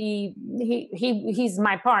license. He's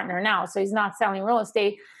my partner now, so he's not selling real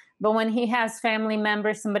estate. But when he has family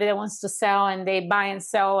members, somebody that wants to sell, and they buy and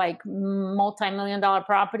sell like multi-million-dollar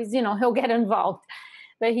properties, he'll get involved.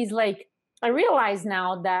 But he's like, I realize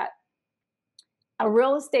now that a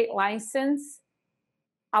real estate license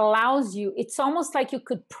allows you, it's almost like you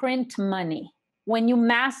could print money when you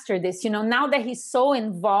master this. Now that he's so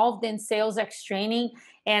involved in Sales X training,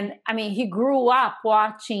 and I mean, he grew up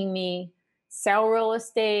watching me sell real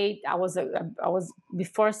estate. I was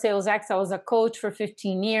before Sales X, I was a coach for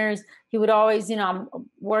 15 years. He would always, I'm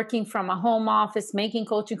working from a home office, making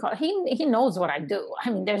coaching calls. He knows what I do.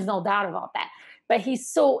 I mean, there's no doubt about that. But he's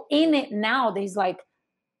so in it now that he's like,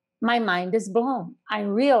 my mind is blown. I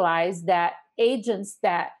realize that agents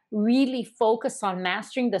that really focus on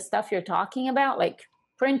mastering the stuff you're talking about, like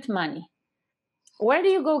print money, where do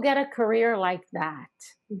you go get a career like that?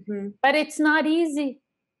 But it's not easy.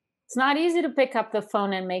 It's not easy to pick up the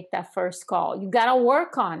phone and make that first call. You got to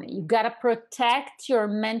work on it. You got to protect your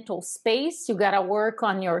mental space. You got to work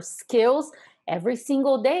on your skills. every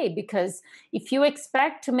single day, because if you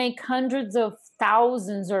expect to make hundreds of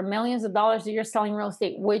thousands or millions of dollars a year selling real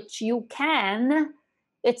estate, which you can,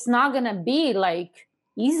 it's not going to be like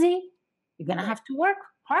easy. You're going to have to work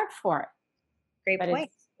hard for it. Great But point.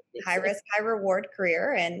 High risk, high reward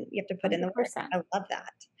career, and you have to put 100%. In the work. I love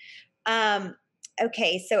that.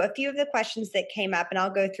 Okay, so a few of the questions that came up, and I'll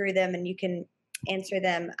go through them and you can answer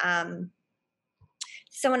them.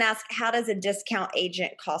 Someone asked, how does a discount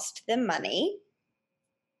agent cost them money?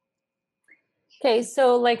 Okay,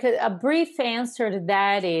 so like a brief answer to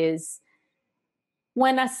that is,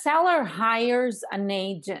 when a seller hires an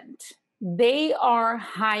agent, they are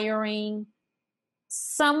hiring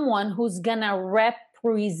someone who's gonna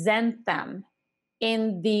represent them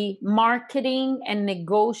in the marketing and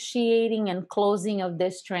negotiating and closing of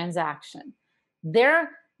this transaction. The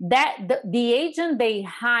agent they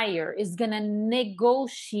hire is going to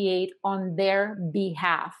negotiate on their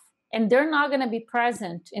behalf, and they're not going to be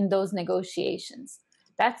present in those negotiations.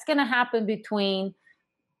 That's going to happen between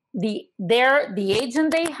the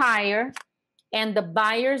agent they hire and the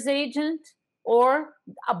buyer's agent, or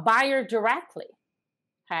a buyer directly.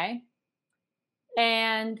 Okay?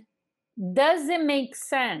 And does it make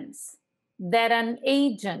sense that an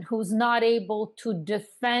agent who's not able to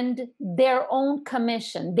defend their own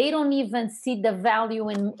commission, they don't even see the value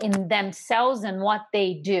in themselves and what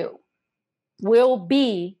they do, will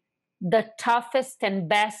be the toughest and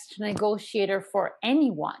best negotiator for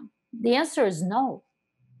anyone? The answer is no.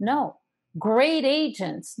 No. Great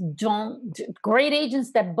agents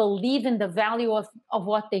that believe in the value of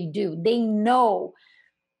what they do. They know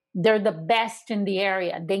they're the best in the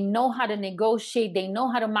area. They know how to negotiate. They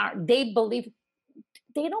know how to market. They believe,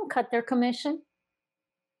 they don't cut their commission.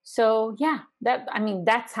 So yeah, that's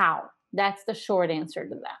the short answer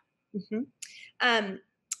to that. Mm-hmm.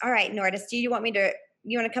 All right, Nordis, you want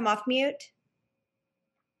to come off mute?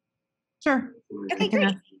 Sure. Okay,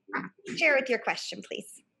 great. Share with your question,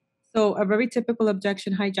 please. So a very typical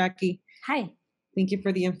objection. Hi, Jackie. Hi. Thank you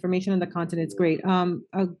for the information and the content. It's great.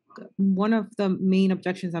 One of the main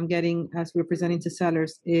objections I'm getting as we're presenting to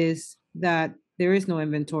sellers is that there is no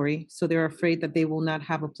inventory. So they're afraid that they will not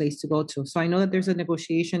have a place to go to. So I know that there's a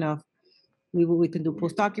negotiation of, we can do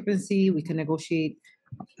post-occupancy, we can negotiate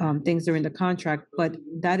things during the contract, but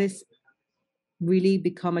that is really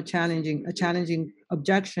become a challenging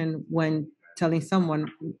objection when telling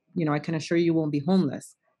someone, I can assure you won't be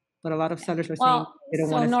homeless. But a lot of sellers are saying they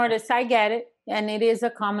don't want to. Nordis, I get it. And it is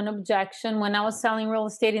a common objection. When I was selling real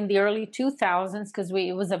estate in the early 2000s, because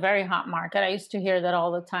it was a very hot market, I used to hear that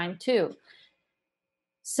all the time too.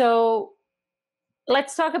 So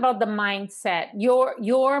let's talk about the mindset, your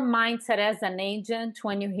mindset as an agent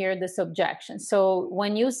when you hear this objection. So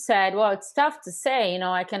when you said, well, it's tough to say,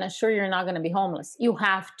 I can assure you're not going to be homeless. You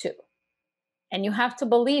have to. And you have to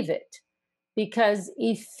believe it. Because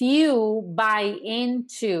if you buy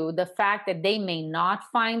into the fact that they may not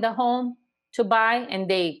find a home to buy and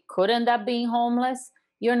they could end up being homeless,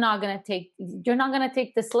 you're not going to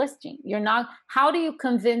take this listing. How do you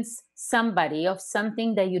convince somebody of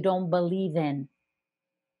something that you don't believe in?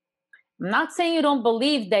 I'm not saying you don't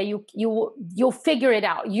believe that you'll figure it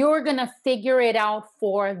out. You're going to figure it out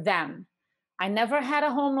for them. I never had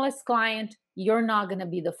a homeless client. You're not going to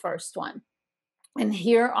be the first one. And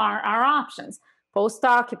here are our options.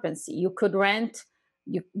 Post-occupancy, you could rent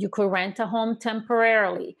a home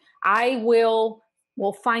temporarily. I will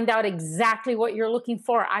find out exactly what you're looking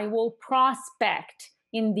for. I will prospect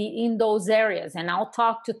in those areas, and I'll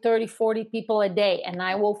talk to 30, 40 people a day, and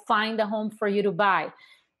I will find a home for you to buy.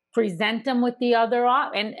 Present them with the other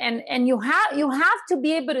and you have to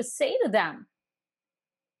be able to say to them,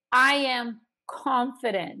 I am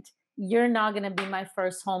confident you're not going to be my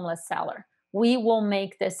first homeless seller. We will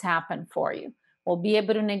make this happen for you. We'll be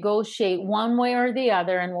able to negotiate one way or the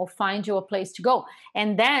other, and we'll find you a place to go.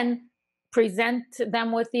 And then present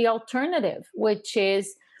them with the alternative, which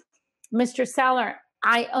is, Mr. Seller,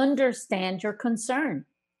 I understand your concern.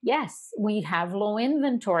 Yes, we have low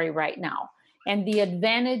inventory right now. And the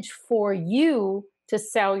advantage for you to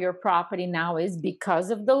sell your property now is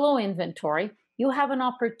because of the low inventory, you have an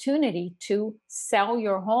opportunity to sell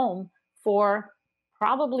your home for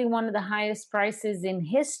probably one of the highest prices in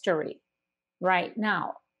history right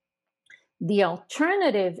now. The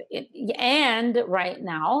alternative, and right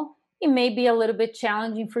now, it may be a little bit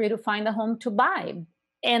challenging for you to find a home to buy.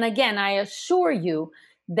 And again, I assure you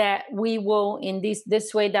that we will, in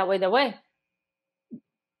this way, that way,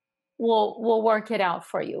 we'll work it out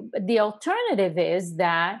for you. But the alternative is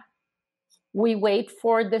that we wait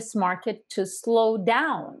for this market to slow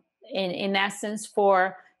down, in essence,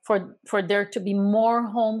 for for there to be more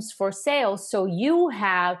homes for sale. So you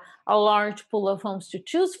have a large pool of homes to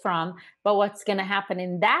choose from. But what's going to happen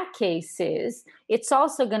in that case is it's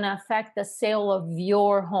also going to affect the sale of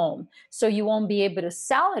your home. So you won't be able to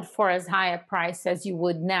sell it for as high a price as you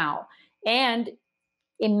would now. And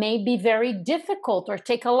it may be very difficult or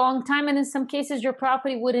take a long time. And in some cases, your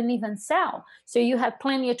property wouldn't even sell. So you have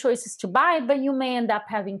plenty of choices to buy, but you may end up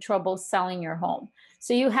having trouble selling your home.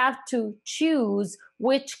 So you have to choose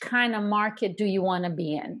which kind of market do you want to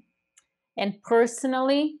be in. And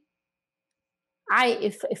personally,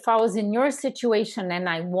 if I was in your situation and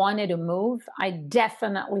I wanted to move, I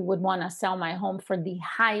definitely would want to sell my home for the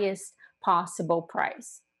highest possible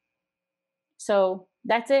price. So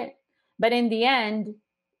that's it. But in the end,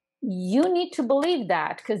 you need to believe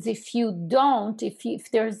that, because if you don't,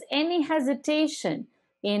 if there's any hesitation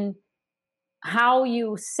in how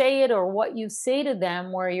you say it or what you say to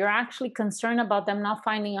them, where you're actually concerned about them not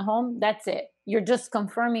finding a home, that's it. You're just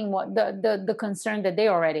confirming what the concern that they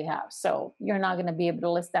already have. So you're not going to be able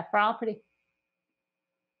to list that property.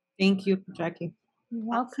 Thank you, Jackie. You're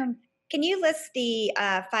welcome. Can you list the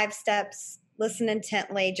 5 steps? Listen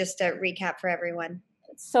intently, just to recap for everyone.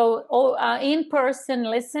 So in person,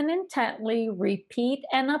 listen intently, repeat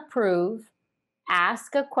and approve,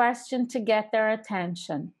 ask a question to get their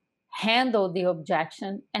attention, handle the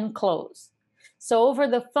objection, and close. So over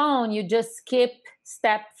the phone, you just skip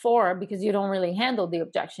step 4 because you don't really handle the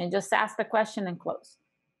objection. Just ask the question and close.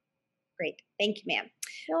 Great. Thank you,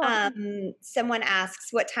 ma'am. Someone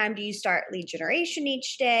asks, what time do you start lead generation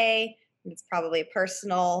each day? It's probably a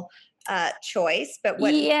personal choice, but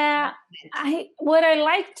what? Yeah, how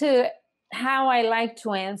I like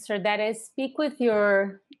to answer that is speak with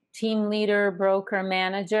your team leader, broker,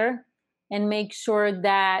 manager, and make sure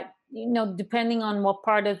that, depending on what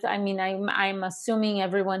part of, I'm assuming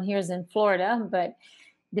everyone here is in Florida, but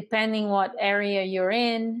depending what area you're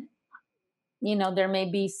in, there may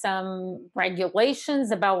be some regulations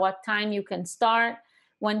about what time you can start.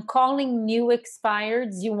 When calling new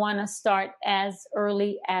expireds, you want to start as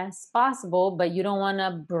early as possible, but you don't want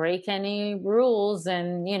to break any rules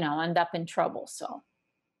and, end up in trouble. So,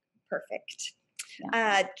 perfect.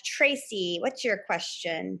 Yeah. Tracy, what's your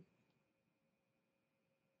question?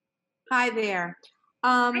 Hi there.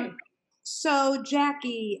 So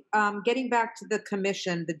Jackie, getting back to the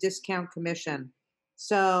commission, the discount commission.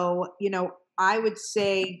 So, I would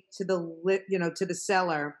say to the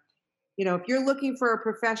seller, if you're looking for a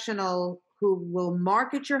professional who will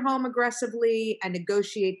market your home aggressively and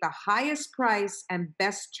negotiate the highest price and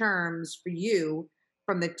best terms for you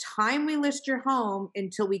from the time we list your home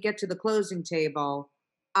until we get to the closing table,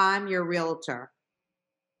 I'm your realtor.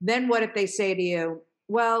 Then what if they say to you,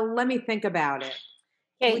 well, let me think about it?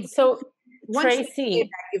 Okay, so Tracy,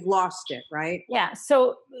 you've lost it, right? Yeah.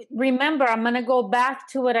 So remember, I'm going to go back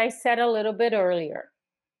to what I said a little bit earlier.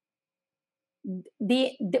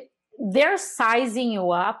 They're sizing you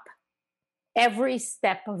up every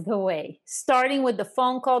step of the way, starting with the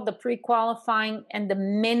phone call, the pre-qualifying, and the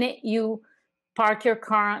minute you park your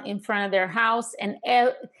car in front of their house, and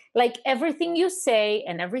like everything you say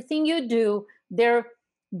and everything you do,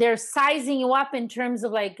 they're sizing you up in terms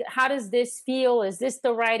of like, how does this feel? Is this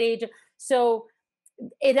the right age? So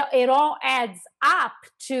it all adds up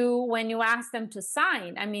to when you ask them to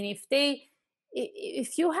sign. I mean,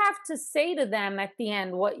 if you have to say to them at the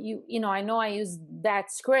end what I know I use that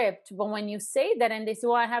script, but when you say that and they say,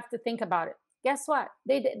 well, I have to think about it, guess what?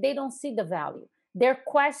 They don't see the value. They're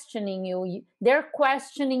questioning you. They're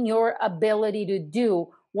questioning your ability to do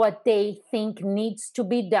what they think needs to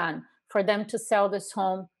be done for them to sell this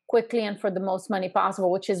home quickly and for the most money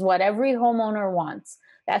possible, which is what every homeowner wants.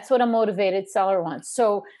 That's what a motivated seller wants.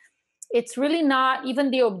 So it's really not,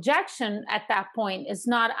 even the objection at that point is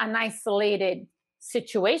not an isolated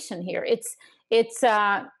situation here. It's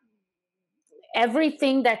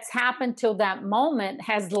everything that's happened till that moment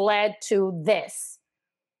has led to this.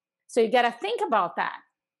 So you got to think about that.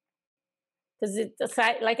 Because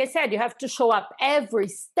like I said, you have to show up every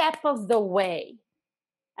step of the way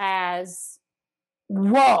as,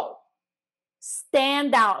 whoa,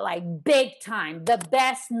 stand out like big time, the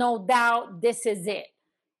best, no doubt, this is it.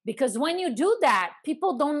 Because when you do that,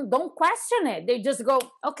 people don't question it. They just go,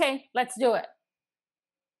 okay, let's do it.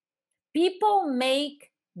 People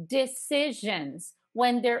make decisions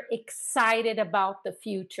when they're excited about the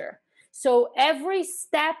future. So every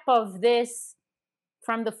step of this,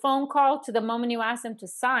 from the phone call to the moment you ask them to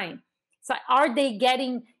sign, it's like, are they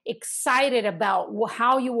getting excited about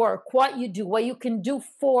how you work, what you do, what you can do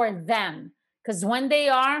for them? Because when they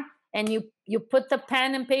are, and you put the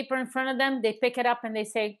pen and paper in front of them, they pick it up and they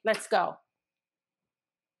say, let's go.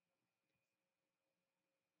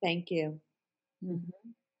 Thank you. Mhm.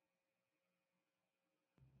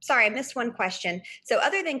 Sorry, I missed one question. So,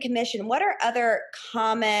 other than commission, what are other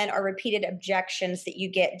common or repeated objections that you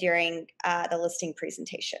get during the listing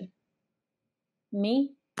presentation?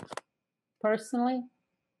 Me personally,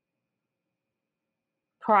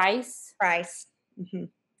 price. Price. Hmm.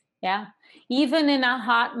 Yeah. Even in a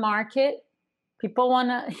hot market, people want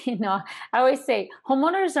to, I always say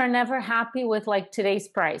homeowners are never happy with like today's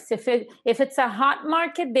price. If it's a hot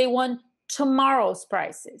market, they want tomorrow's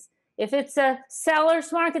prices. If it's a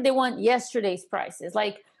seller's market, they want yesterday's prices.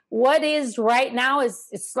 Like what is right now is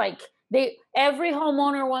it's like every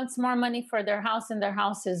homeowner wants more money for their house than their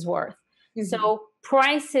house is worth. Mm-hmm. So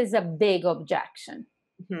price is a big objection.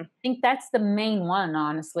 Mm-hmm. I think that's the main one,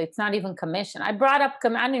 honestly. It's not even commission. I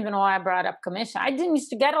don't even know why I brought up commission. I didn't used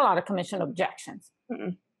to get a lot of commission objections.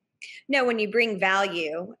 Mm-mm. No, when you bring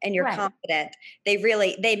value and you're Right. confident,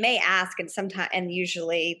 they may ask, and sometimes, and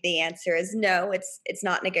usually the answer is no, it's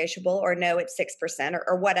not negotiable, or no, it's 6%,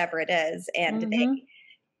 or whatever it is. And Mhm.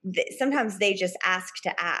 sometimes they just ask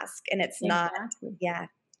to ask, and it's not, Exactly. yeah.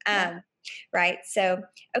 Yeah. Right. So,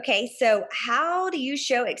 okay. So how do you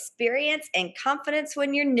show experience and confidence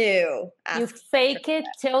when you're new? You fake it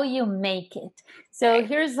till you make it. So Right.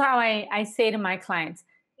 here's how I say to my clients,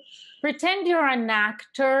 pretend you're an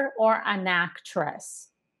actor or an actress.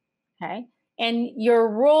 Okay. And your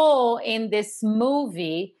role in this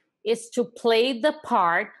movie is to play the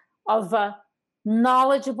part of a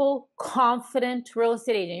knowledgeable, confident real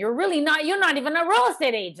estate agent. You're not even a real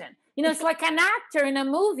estate agent. It's like an actor in a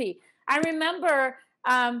movie. I remember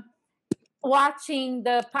watching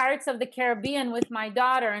the Pirates of the Caribbean with my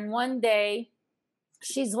daughter, and one day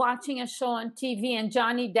she's watching a show on TV and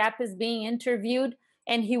Johnny Depp is being interviewed,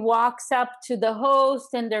 and he walks up to the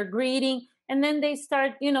host and they're greeting, and then they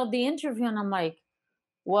start, the interview, and I'm like,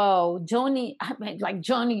 whoa, Johnny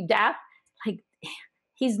Depp, like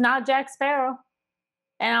he's not Jack Sparrow.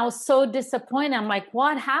 And I was so disappointed. I'm like,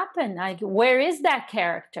 what happened? Like, where is that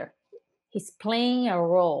character? He's playing a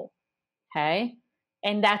role. Okay.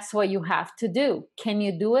 And that's what you have to do. Can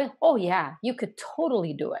you do it? Oh, yeah, you could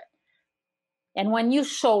totally do it. And when you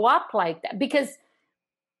show up like that, because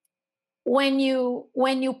when you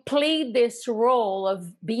play this role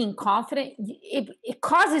of being confident, it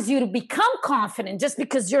causes you to become confident just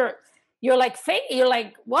because you're like fake. You're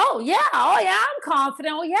like, whoa, yeah, oh yeah, I'm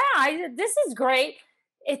confident. Oh yeah, this is great.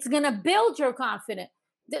 It's gonna build your confidence,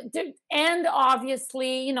 and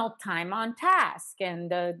obviously, time on task and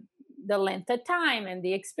the length of time and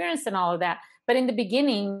the experience and all of that. But in the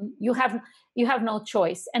beginning, you have no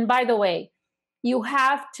choice. And by the way, you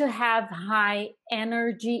have to have high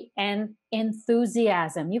energy and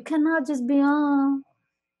enthusiasm. You cannot just be, no.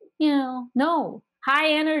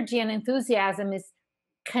 High energy and enthusiasm is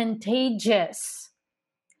contagious,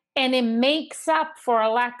 and it makes up for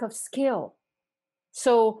a lack of skill.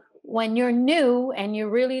 So when you're new and you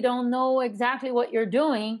really don't know exactly what you're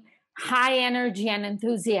doing, high energy and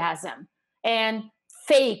enthusiasm, and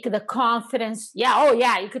fake the confidence. Yeah, oh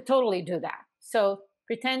yeah, you could totally do that. So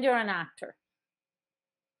pretend you're an actor.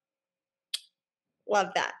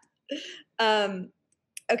 Love that.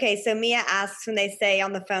 Okay, so Mia asks when they say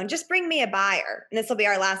on the phone, just bring me a buyer. And this will be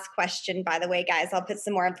our last question, by the way, guys. I'll put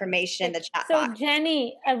some more information in the chat box. So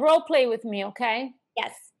Jenny, a role play with me, okay?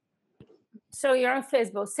 Yes. So you're on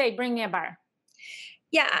Facebook. Say, bring me a buyer.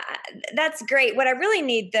 Yeah, that's great. What I really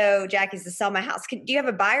need, though, Jackie, is to sell my house. Do you have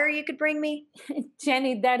a buyer you could bring me?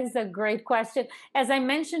 Jenny, that is a great question. As I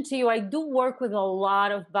mentioned to you, I do work with a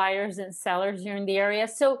lot of buyers and sellers here in the area.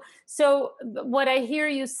 So what I hear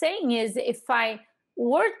you saying is, if I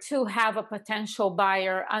were to have a potential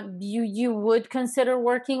buyer, you would consider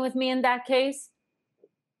working with me in that case?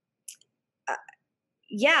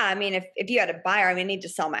 Yeah, I mean, if you had a buyer, I need to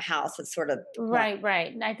sell my house. It's sort of right.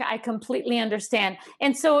 I completely understand.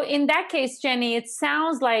 And so in that case, Jenny, it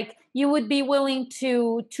sounds like you would be willing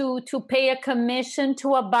to pay a commission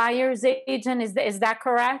to a buyer's agent. Is that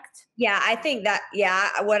correct? Yeah, I think that. Yeah,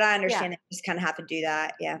 what I understand, you just kind of have to do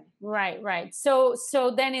that. Yeah. Right. So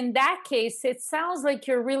then in that case, it sounds like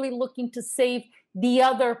you're really looking to save the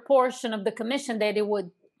other portion of the commission that it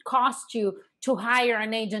would cost you to hire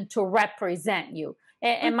an agent to represent you.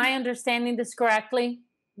 Am I understanding this correctly?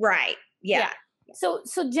 Right. Yeah. So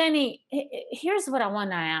Jenny, here's what I want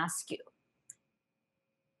to ask you.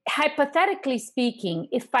 Hypothetically speaking,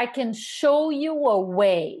 if I can show you a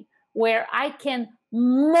way where I can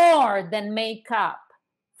more than make up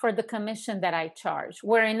for the commission that I charge,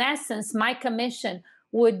 where in essence, my commission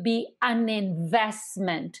would be an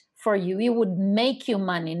investment for you. It would make you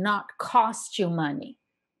money, not cost you money.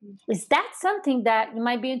 Is that something that you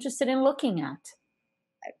might be interested in looking at?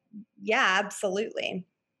 Yeah, absolutely.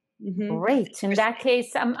 Mhm. Great. In that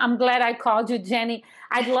case, I'm glad I called you, Jenny.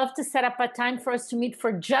 I'd love to set up a time for us to meet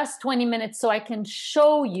for just 20 minutes so I can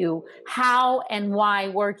show you how and why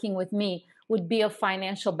working with me would be of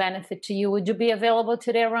financial benefit to you. Would you be available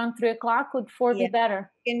today around 3 o'clock? Would 4 be Yeah.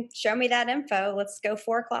 better? You can show me that info. Let's go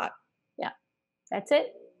 4 o'clock. Yeah, that's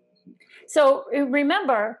it. So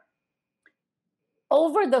remember,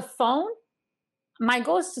 over the phone, my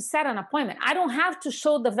goal is to set an appointment. I don't have to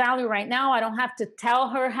show the value right now. I don't have to tell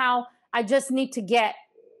her how. I just need to get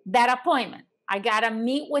that appointment. I got to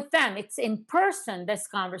meet with them. It's in person this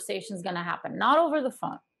conversation is going to happen, not over the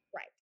phone. Right.